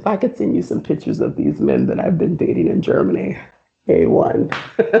 If I could send you some pictures of these men that I've been dating in Germany, A1.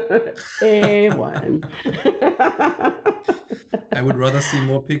 A1. I would rather see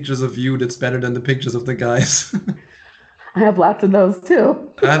more pictures of you. That's better than the pictures of the guys. I have lots of those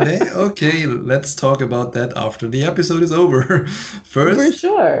too. Are they? Okay, let's talk about that after the episode is over. First, for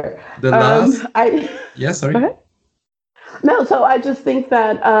sure. The last. Yeah, sorry. Go ahead. No, so I just think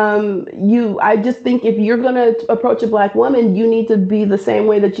that I just think if you're gonna approach a Black woman, you need to be the same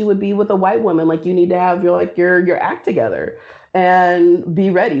way that you would be with a white woman. Like you need to have your act together and be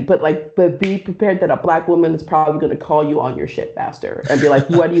ready. But be prepared that a Black woman is probably gonna call you on your shit faster and be like,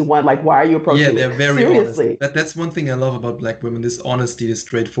 "What do you want? Like, why are you approaching me?" Yeah, they're very Seriously. honest. That's one thing I love about Black women: this honesty, this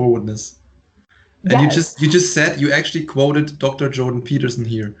straightforwardness. And Yes. you just said you actually quoted Dr. Jordan Peterson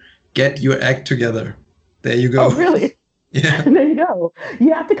here. Get your act together. There you go. Oh, really? Yeah. There you go.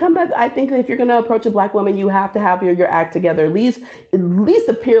 You have to come back. I think if you're going to approach a Black woman, you have to have your act together. At least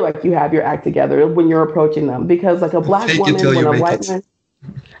appear like you have your act together when you're approaching them. Because like a Black Fake it woman, till when you a make white it. man,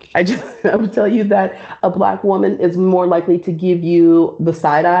 I would tell you that a Black woman is more likely to give you the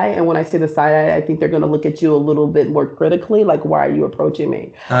side eye. And when I say the side eye, I think they're going to look at you a little bit more critically. Like, why are you approaching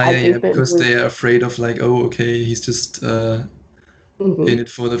me? Yeah, because they are afraid of like, oh, okay, he's just in it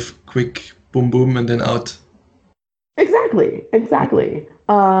for the quick boom boom and then out. Exactly.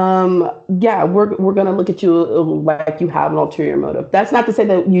 Yeah, we're gonna look at you like you have an ulterior motive. That's not to say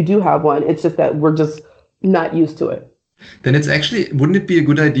that you do have one. It's just that we're just not used to it. Then wouldn't it be a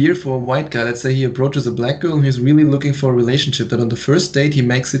good idea for a white guy? Let's say he approaches a Black girl and he's really looking for a relationship, that on the first date he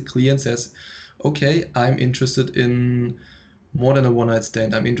makes it clear and says, okay, I'm interested in more than a one-night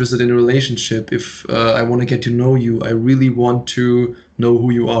stand. I'm interested in a relationship. If I want to get to know you, I really want to know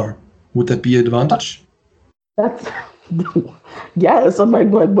who you are. Would that be an advantage? That's yes. I'm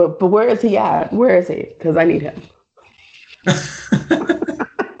like, but where is he at? Where is he? Because I need him.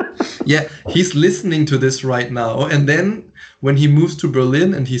 Yeah, he's listening to this right now. And then when he moves to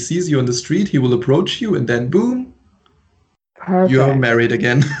Berlin and he sees you on the street, he will approach you and then boom, Perfect. You're married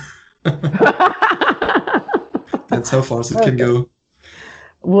again. That's how fast it can go.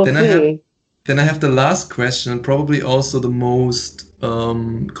 We'll see. Then I have the last question, and probably also the most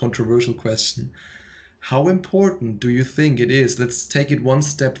controversial question. How important do you think it is? Let's take it one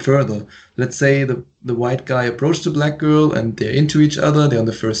step further. Let's say the white guy approached the Black girl and they're into each other, they're on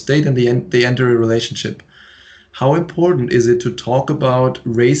the first date, and they enter a relationship. How important is it to talk about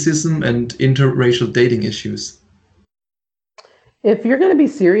racism and interracial dating issues? If you're going to be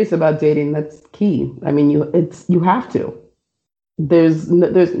serious about dating, that's key. I mean, you have to. There's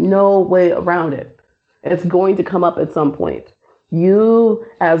no way around it. It's going to come up at some point. You,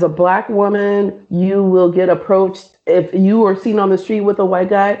 as a Black woman, you will get approached. If you are seen on the street with a white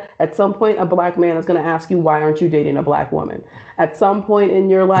guy, at some point, a Black man is going to ask you, why aren't you dating a Black woman? At some point in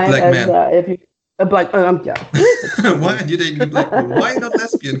your life, if you a Black, yeah. Why aren't you dating a Black woman? Why are you not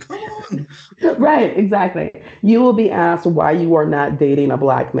lesbian? Come on. Right, exactly. You will be asked why you are not dating a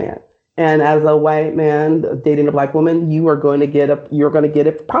Black man. And as a white man dating a Black woman, you're going to get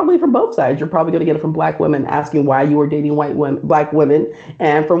it probably from both sides. You're probably going to get it from Black women asking why you are dating Black women,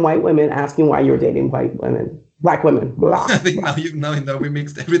 and from white women asking why you're dating Black women. Blah. I think now we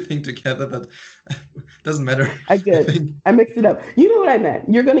mixed everything together, but doesn't matter. I mixed it up. You know what I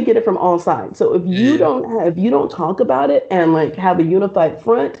meant. You're going to get it from all sides. So if you don't talk about it and like have a unified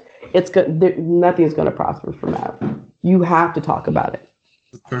front, nothing's going to prosper from that. You have to talk about it.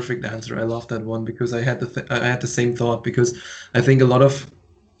 Perfect answer. I love that one because I had the same thought, because I think a lot of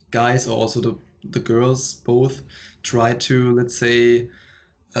guys, or also the girls, both try to, let's say,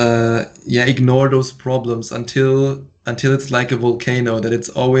 ignore those problems until until it's like a volcano, that it's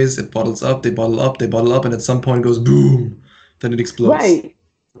always, it bottles up, they bottle up, they bottle up, and at some point goes boom, then it explodes. Right.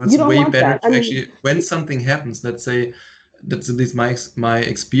 It's You don't way want better that. to actually, when something happens, let's say, that's at least my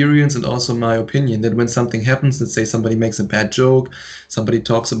experience and also my opinion, that when something happens, let's say somebody makes a bad joke, somebody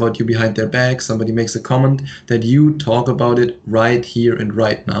talks about you behind their back, somebody makes a comment, that you talk about it right here and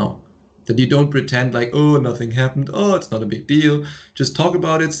right now. That you don't pretend like, oh, nothing happened, oh, it's not a big deal. Just talk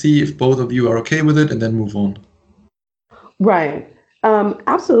about it, see if both of you are okay with it, and then move on. Right.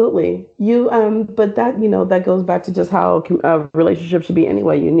 Absolutely. But that, that goes back to just how a relationship should be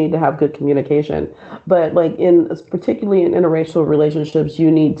anyway. You need to have good communication. But like particularly in interracial relationships, you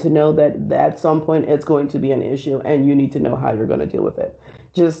need to know that at some point it's going to be an issue and you need to know how you're going to deal with it.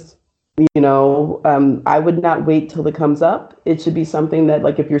 Just, I would not wait till it comes up. It should be something that,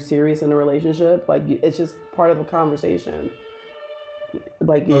 like, if you're serious in a relationship, like, it's just part of a conversation.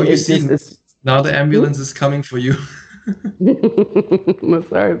 Like, Oh, you it's see, just, it's, now the ambulance is coming for you. I'm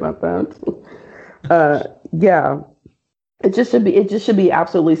sorry about that. Yeah, it just should be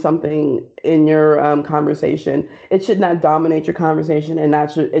absolutely something in your conversation. It should not dominate your conversation, and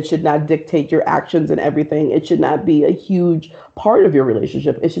it should not dictate your actions and everything. It should not be a huge part of your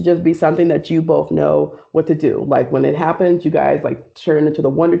relationship. It should just be something that you both know what to do. Like, when it happens, you guys like turn into the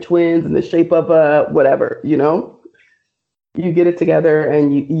Wonder Twins in the shape of whatever, you get it together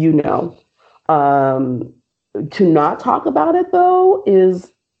and you know. To not talk about it, though,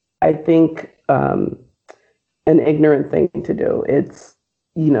 is, I think, an ignorant thing to do. It's,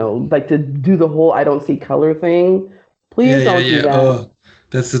 like, to do the whole "I don't see color" thing. Please don't do that. Oh,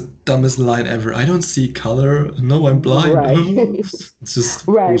 that's the dumbest line ever. I don't see color. No, I'm blind. Right. It's just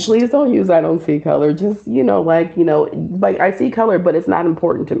Right. bullshit. Please don't use "I don't see color." Just, like, I see color, but it's not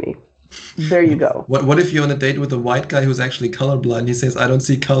important to me. There you go. What if you're on a date with a white guy who's actually colorblind? He says, I don't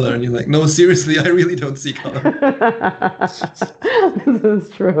see color. And you're like, no, seriously, I really don't see color. This is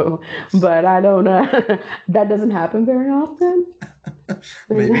true. But I don't that doesn't happen very often.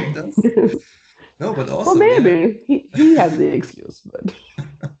 Maybe it does. No, but also, Well, maybe. He has the excuse, but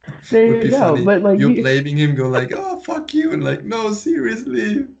there would you be go. funny. But like, You're blaming him, go like, oh, fuck you. And like, no,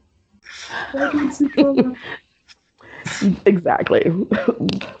 seriously. I don't see color. Exactly.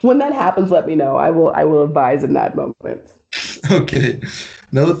 When that happens, let me know. I will advise in that moment. Okay.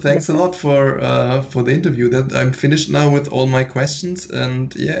 No, thanks a lot for the interview. That I'm finished now with all my questions,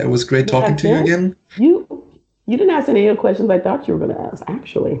 and yeah, it was great talking to you again. You didn't ask any of the questions I thought you were going to ask,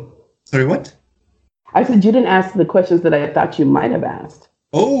 actually. Sorry, what? I said you didn't ask the questions that I thought you might have asked.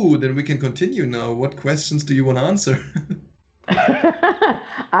 Oh, then we can continue now. What questions do you want to answer?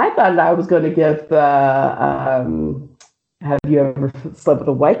 I thought I was going to get the have you ever slept with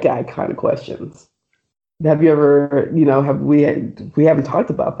a white guy kind of questions. Have you ever, we haven't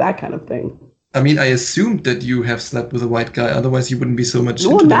talked about that kind of thing. I mean, I assumed that you have slept with a white guy, otherwise you wouldn't be so much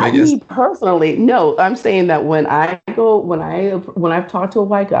Well, into them, I not guess. me personally. No, I'm saying that when I've talked to a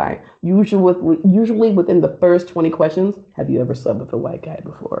white guy, usually within the first 20 questions, have you ever slept with a white guy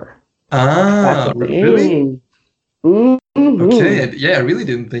before? Ah, really? Mm-hmm. Okay, yeah, I really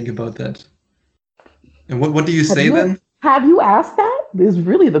didn't think about that. And what do you say then? Have you asked that? Is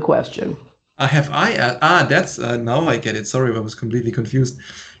really the question. That's now I get it. Sorry, I was completely confused.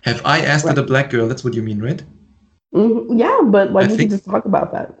 Have I asked at a black girl? That's what you mean, right? Mm-hmm. Yeah, but like, we can just talk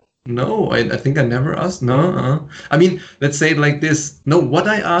about that. No, I think I never asked. No, I mean, let's say it like this. No, what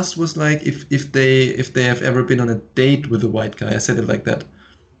I asked was like if they have ever been on a date with a white guy. I said it like that.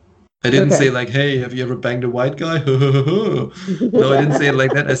 I didn't say like, hey, have you ever banged a white guy? No, I didn't say it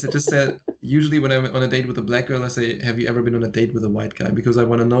like that. I just said, usually when I'm on a date with a black girl, I say, have you ever been on a date with a white guy? Because I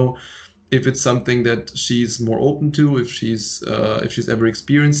want to know if it's something that she's more open to, if she's ever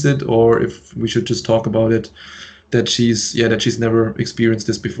experienced it, or if we should just talk about it, that she's never experienced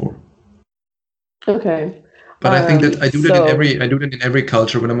this before. Okay. But I think that I do that in every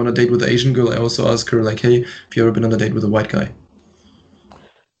culture. When I'm on a date with an Asian girl, I also ask her like, hey, have you ever been on a date with a white guy?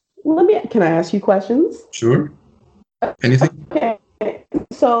 Can I ask you questions? Sure. Anything? Okay.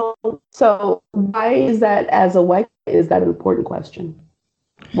 So why is that, as a white, is that an important question?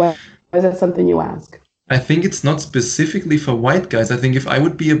 Why is that something you ask? I think it's not specifically for white guys. I think if I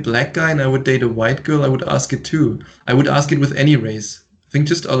would be a black guy and I would date a white girl, I would ask it too. I would ask it with any race. I think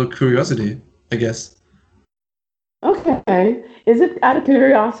just out of curiosity, I guess. Okay. Is it out of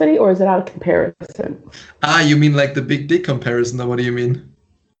curiosity or is it out of comparison? You mean like the big dick comparison, or what do you mean?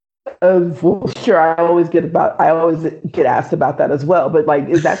 Well, sure. I always get asked about that as well. But like,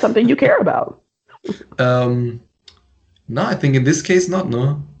 is that something you care about? No, I think in this case not.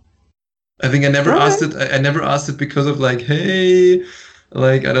 No, I think I never asked it. I never asked it because of like, hey,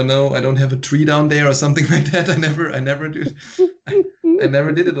 Like, I don't know, I don't have a tree down there or something like that. I never did. I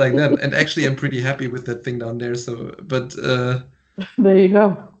never did it like that. And actually, I'm pretty happy with that thing down there. So, but there you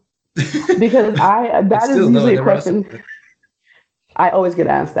go. Because that is still, no, I usually a never asked question about it. I always get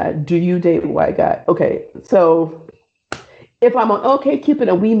asked that. Do you date white guy? Okay, so if I'm on OK Cupid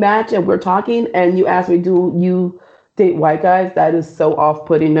and we match and we're talking and you ask me, do you date white guys? That is so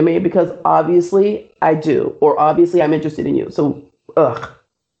off-putting to me because obviously I do, or obviously I'm interested in you. So,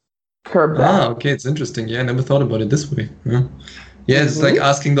 curb that. Okay, it's interesting. Yeah, I never thought about it this way. Yeah. Yeah, it's like Mm-hmm.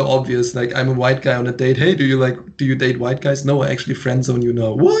 asking the obvious. Like, I'm a white guy on a date. Hey, do you date white guys? No, I actually friend zone you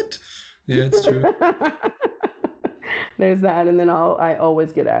now. What? Yeah, it's true. There's that, and then I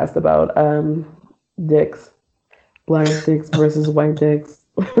always get asked about dicks, black dicks versus white dicks.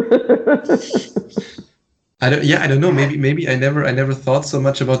 I don't know. Maybe I never thought so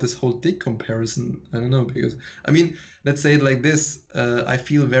much about this whole dick comparison. I don't know because I mean, let's say it like this. I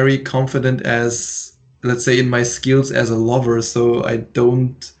feel very confident as, let's say, in my skills as a lover. So I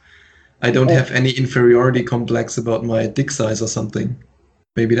don't Oh, have any inferiority complex about my dick size or something.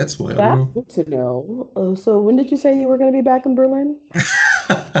 Maybe that's why. I don't that's know. good to know. So when did you say you were going to be back in Berlin?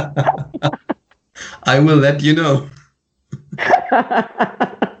 I will let you know.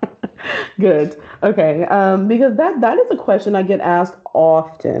 Good. Okay. Because that is a question I get asked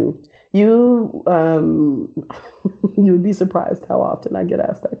often. You you would be surprised how often I get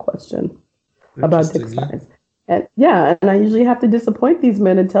asked that question about dick Interesting, yeah. size. And yeah, and I usually have to disappoint these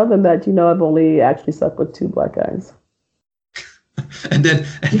men and tell them that, I've only actually slept with two black guys. And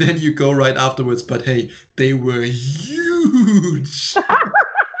then you go right afterwards, but hey, they were huge.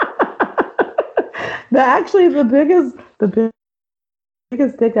 The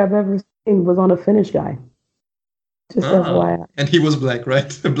biggest dick I've ever seen was on a Finnish guy. Just FYI. And he was black,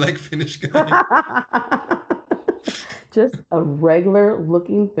 right? A black Finnish guy. Just a regular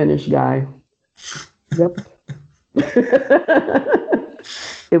looking Finnish guy. Yep.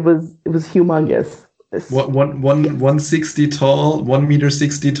 It was humongous. What 160 tall, 1 meter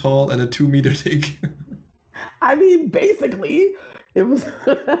 60 tall, and a 2 meter thick. I mean, basically, it was.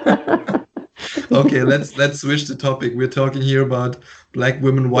 Okay, let's switch the topic. We're talking here about black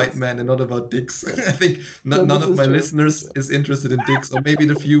women, white men, and not about dicks. I think No, none this of is my true. listeners is interested in dicks, or maybe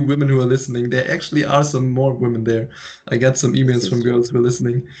the few women who are listening. There actually are some more women there. I got some This emails is from true. girls who are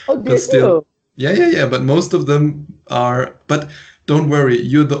listening, Oh, but did still, you? yeah. But most of them are. But don't worry,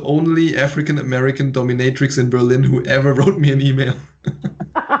 you're the only African American dominatrix in Berlin who ever wrote me an email.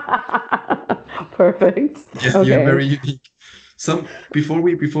 Perfect. Yeah, you're Okay. very unique. Before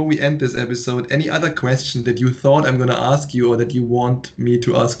we end this episode, any other question that you thought I'm gonna ask you or that you want me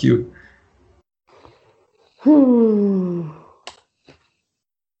to ask you? Hmm.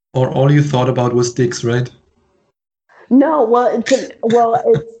 Or all you thought about was dicks, right? No, it's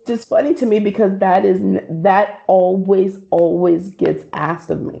just funny to me because that always gets asked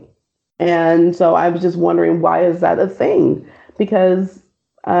of me, and so I was just wondering why is that a thing? Because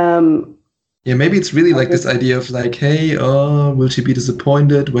Yeah, maybe it's really I like this guess idea of like, hey, will she be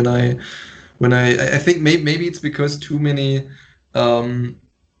disappointed when I think maybe it's because too many how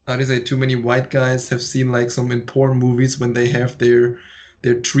do you say, too many white guys have seen like some in porn movies when they have their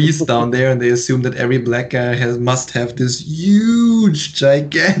trees down there and they assume that every black guy must have this huge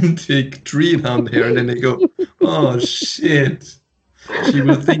gigantic tree down there and then they go, oh shit, she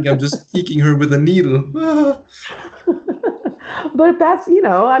will think I'm just peeking her with a needle. but that's,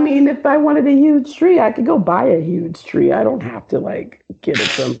 I mean, if I wanted a huge tree, I could go buy a huge tree. I don't have to like get it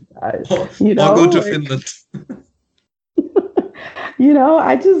from you guys, or go to like, Finland.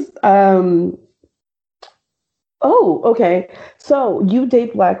 I just oh, okay. So you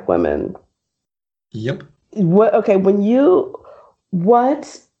date black women. Yep. What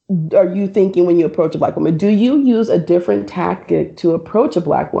are you thinking when you approach a black woman? Do you use a different tactic to approach a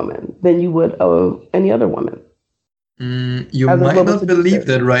black woman than you would of any other woman You as a might global not believe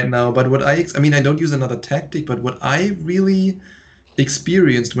seducer? that right now, but I mean, I don't use another tactic, but what I really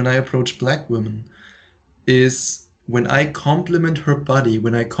experienced when I approach black women is when I compliment her body,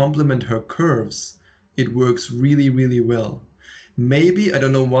 when I compliment her curves, it works really, really well. Maybe, I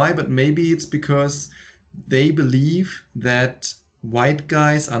don't know why, but maybe it's because they believe that white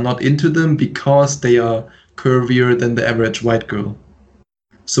guys are not into them because they are curvier than the average white girl.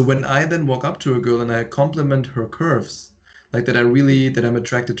 So when I then walk up to a girl and I compliment her curves, like that I'm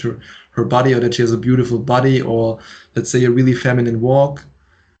attracted to her body or that she has a beautiful body or let's say a really feminine walk,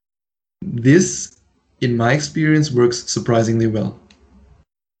 this, in my experience, works surprisingly well.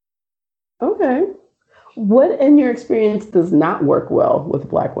 Okay. What in your experience does not work well with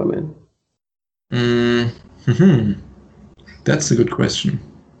black women? Mm-hmm. That's a good question.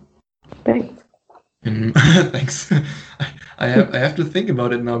 Thanks. Thanks. I have to think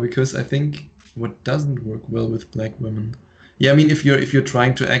about it now, because I think what doesn't work well with black women. Yeah, I mean, if you're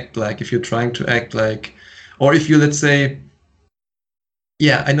trying to act black, if you're trying to act like, or if you, let's say,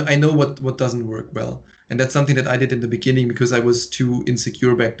 yeah, I know what doesn't work well. And that's something that I did in the beginning because I was too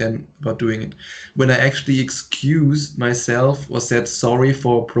insecure back then about doing it. When I actually excused myself or said sorry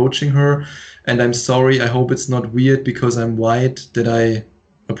for approaching her, and I'm sorry, I hope it's not weird because I'm white that I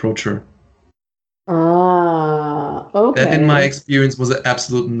approach her. Ah, okay. That in my experience was an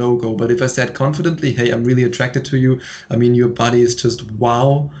absolute no-go. But if I said confidently, hey, I'm really attracted to you, I mean, your body is just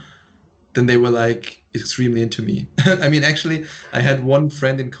wow, then they were like extremely into me. I mean, actually, I had one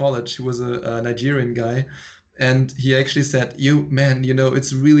friend in college who was a Nigerian guy, and he actually said, man,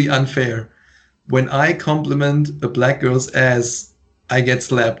 it's really unfair. When I compliment a black girl's ass, I get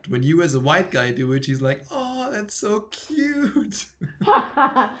slapped. When you as a white guy do it, she's like, oh, that's so cute.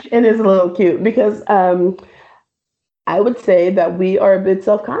 It is a little cute because I would say that we are a bit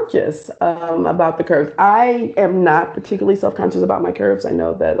self-conscious about the curves. I am not particularly self-conscious about my curves. I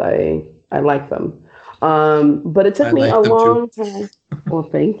know that I like them. But it took me a long time. Well,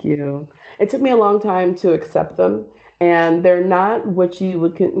 thank you. It took me a long time to accept them. And they're not what you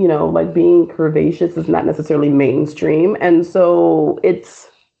would, like being curvaceous is not necessarily mainstream. And so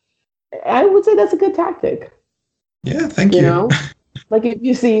I would say that's a good tactic. Yeah, thank you. Like if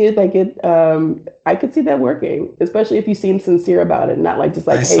you see it, like it, I could see that working, especially if you seem sincere about it, not like just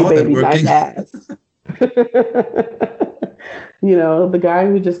like, hey, baby, nice ass. The guy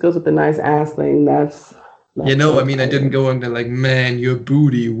who just goes with the nice ass thing, that's I mean, I didn't go on there like, man, your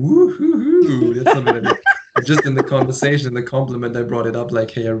booty, woo-hoo-hoo. That's not what I did. Just in the conversation, the compliment, I brought it up like,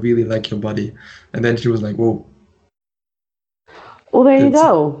 hey, I really like your body. And then she was like, whoa. Well, there you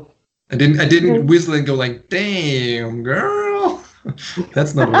go. I didn't whistle and go like, damn, girl.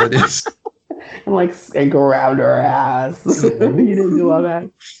 That's not what it is. And like skank around her ass. You didn't do all that.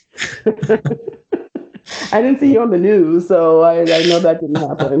 I didn't see you on the news, so I know that didn't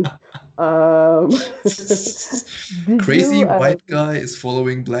happen. Crazy white guy is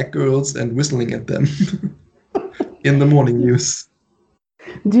following black girls and whistling at them in the morning news.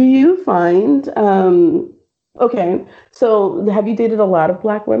 Do you find, okay, so have you dated a lot of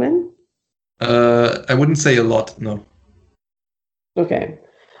black women? I wouldn't say a lot, no. Okay.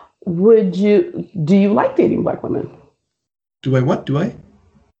 Do you like dating black women? Do I what?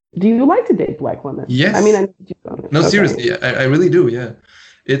 Do you like to date black women? Yes. I mean, no, seriously, I really do, yeah.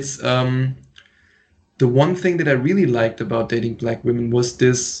 It's the one thing that I really liked about dating black women was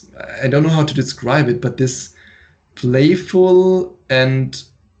this, I don't know how to describe it, but this playful and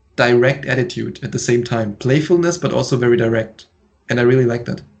direct attitude at the same time. Playfulness, but also very direct. And I really like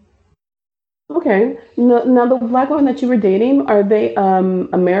that. Okay. Now the black women that you were dating, are they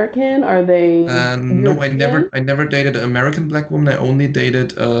American? Are they no, I never dated an American black woman. I only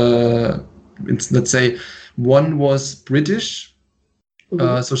dated let's say one was British.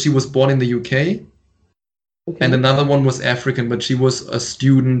 Mm-hmm. So she was born in the UK. Okay. And another one was African, but she was a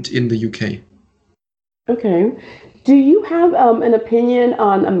student in the UK. Okay. Do you have an opinion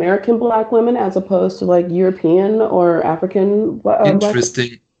on American black women as opposed to like European or African Interesting.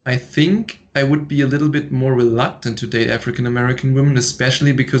 Black? I think I would be a little bit more reluctant to date African American women,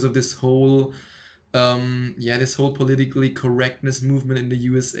 especially because of this whole politically correctness movement in the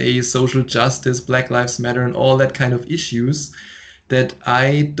USA, social justice, Black Lives Matter, and all that kind of issues that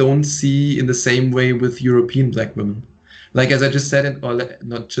I don't see in the same way with European black women. Like, as I just said,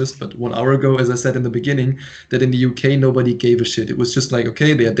 not just, but 1 hour ago, as I said in the beginning, that in the UK, nobody gave a shit. It was just like,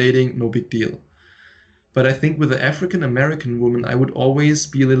 okay, they are dating, no big deal. But I think with the African American woman, I would always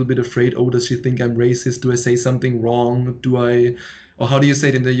be a little bit afraid, does she think I'm racist? Do I say something wrong? Or how do you say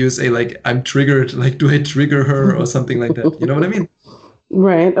it in the USA? Like, I'm triggered, like, do I trigger her or something like that? You know what I mean?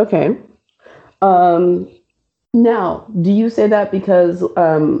 Right, okay. Now, do you say that because,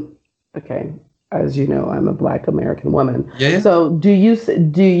 okay, as you know, I'm a Black American woman. Yeah. So do you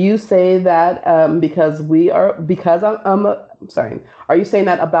say that because are you saying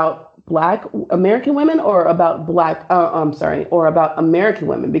that about Black American women or about or about American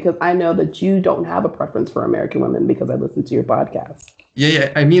women? Because I know that you don't have a preference for American women because I listen to your podcast.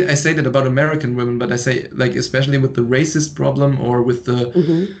 Yeah. I mean, I say that about American women, but I say, like, especially with the racist problem or with the,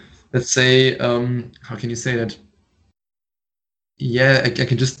 let's say, how can you say that? Yeah, I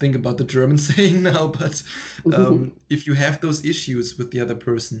can just think about the German saying now, but if you have those issues with the other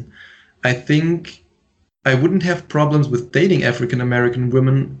person, I think I wouldn't have problems with dating African American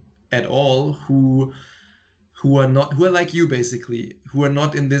women at all who who are like you basically, who are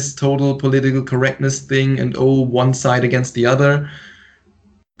not in this total political correctness thing and one side against the other,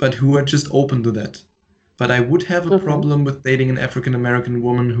 but who are just open to that. But I would have a problem with dating an African American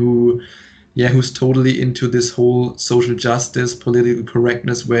woman who's totally into this whole social justice, political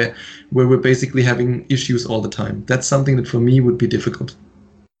correctness, where we're basically having issues all the time. That's something that for me would be difficult.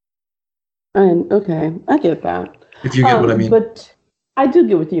 Okay, I get that. If you get what I mean. But I do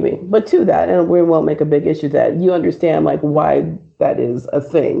get what you mean. But to that, and we won't make a big issue of that, you understand like why that is a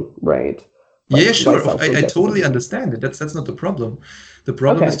thing, right? Like, yeah, sure. I totally understand it. That's not the problem. The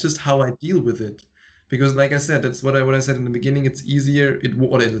problem is just how I deal with it. Because like I said, that's what I said in the beginning. It's easier.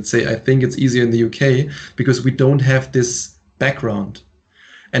 I think it's easier in the UK because we don't have this background.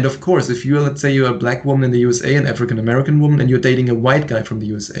 And of course, if let's say you're a black woman in the USA, an African American woman, and you're dating a white guy from the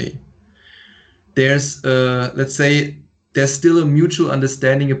USA, there's let's say there's still a mutual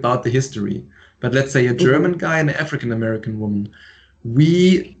understanding about the history. But let's say a German guy and an African American woman,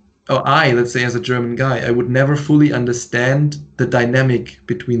 let's say as a German guy, I would never fully understand the dynamic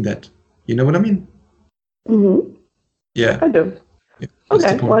between that. You know what I mean? Mm-hmm. Yeah, I do. Yeah,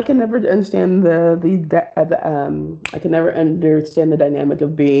 okay, well, I can never understand I can never understand the dynamic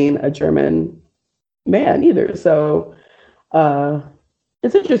of being a German man either. So,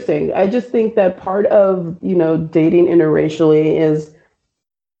 it's interesting. I just think that part of dating interracially is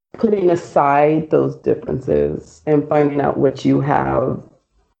putting aside those differences and finding out what you have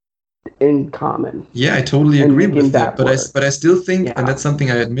in common. Yeah, I totally agree with that. But I still think, and that's something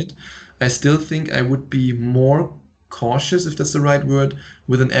I admit, I still think I would be more cautious, if that's the right word,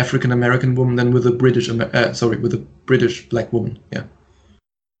 with an African American woman than with a with a British black woman. Yeah.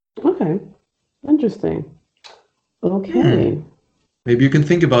 Okay. Interesting. Okay. Maybe you can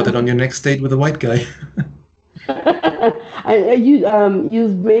think about it on your next date with a white guy.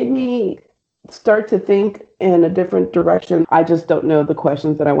 You've made me start to think in a different direction. I just don't know the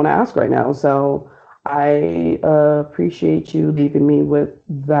questions that I want to ask right now. So I appreciate you leaving me with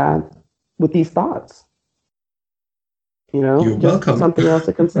these thoughts. You're welcome. Something else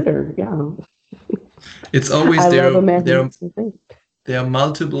to consider. Yeah. It's always there are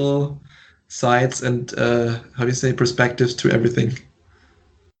multiple sides and perspectives to everything.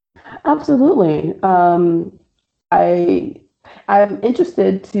 Absolutely. I'm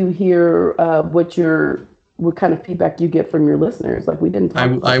interested to hear what kind of feedback you get from your listeners. Like we didn't talk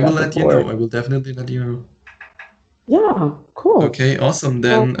about I will that let before. you know. I will definitely let you know. Yeah, cool. Okay, awesome.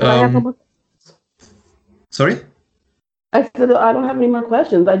 Then sorry? I said I don't have any more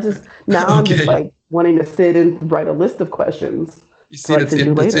questions. I'm just like wanting to sit and write a list of questions. You see,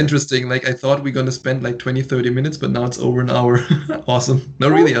 that's interesting. Like I thought we're gonna spend like 20-30 minutes, but now it's over an hour. Awesome. No,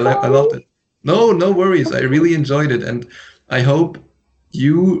 really, I loved it. No worries. I really enjoyed it. And I hope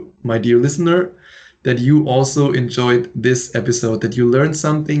you, my dear listener, that you also enjoyed this episode, that you learned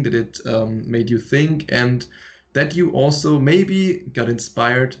something, that it made you think, and that you also maybe got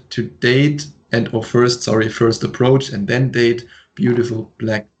inspired to date first approach and then date beautiful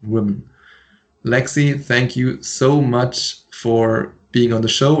black women. Lexi, thank you so much for being on the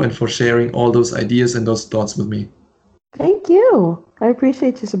show and for sharing all those ideas and those thoughts with me. Thank you. I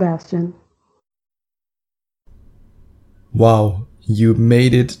appreciate you, Sebastian. Wow, you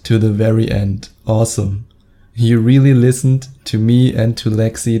made it to the very end. Awesome. You really listened to me and to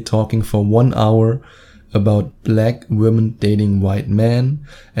Lexi talking for 1 hour about black women dating white men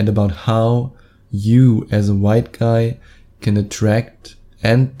and about how you as a white guy can attract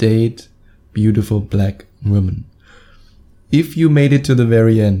and date beautiful black women. If you made it to the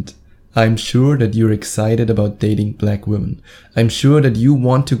very end, I'm sure that you're excited about dating black women. I'm sure that you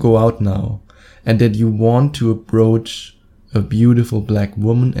want to go out now and that you want to approach a beautiful black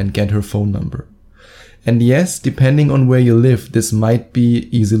woman and get her phone number. And yes, depending on where you live, this might be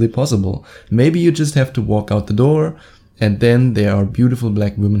easily possible. Maybe you just have to walk out the door and then there are beautiful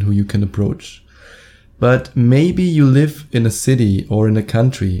black women who you can approach. But maybe you live in a city or in a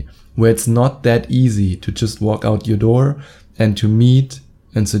country where it's not that easy to just walk out your door and to meet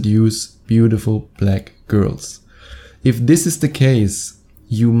and seduce beautiful black girls. If this is the case,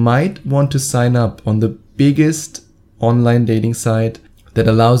 you might want to sign up on the biggest online dating site that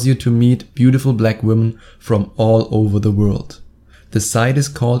allows you to meet beautiful black women from all over the world. The site is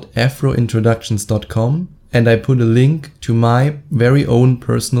called afrointroductions.com, and I put a link to my very own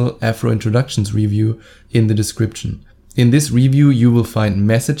personal Afro Introductions review in the description. In this review, you will find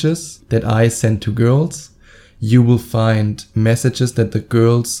messages that I send to girls. You will find messages that the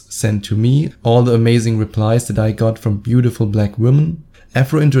girls send to me, all the amazing replies that I got from beautiful black women.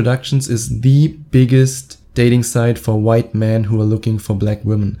 Afro Introductions is the biggest dating site for white men who are looking for black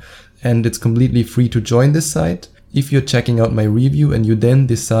women. and it's completely free to join this site. If you're checking out my review and you then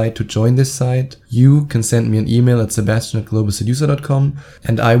decide to join this site, you can send me an email at sebastian@globalseducer.com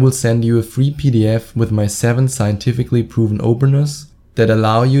and I will send you a free PDF with my 7 scientifically proven openers that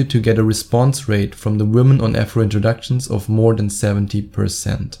allow you to get a response rate from the women on Afro introductions of more than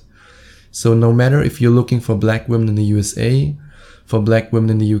 70%. So no matter if you're looking for black women in the USA, for black women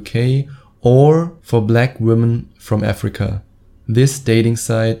in the UK, or for black women from Africa, this dating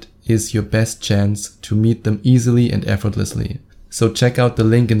site is your best chance to meet them easily and effortlessly. So check out the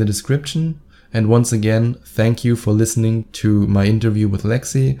link in the description. And once again, thank you for listening to my interview with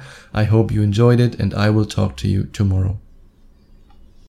Lexi. I hope you enjoyed it and I will talk to you tomorrow.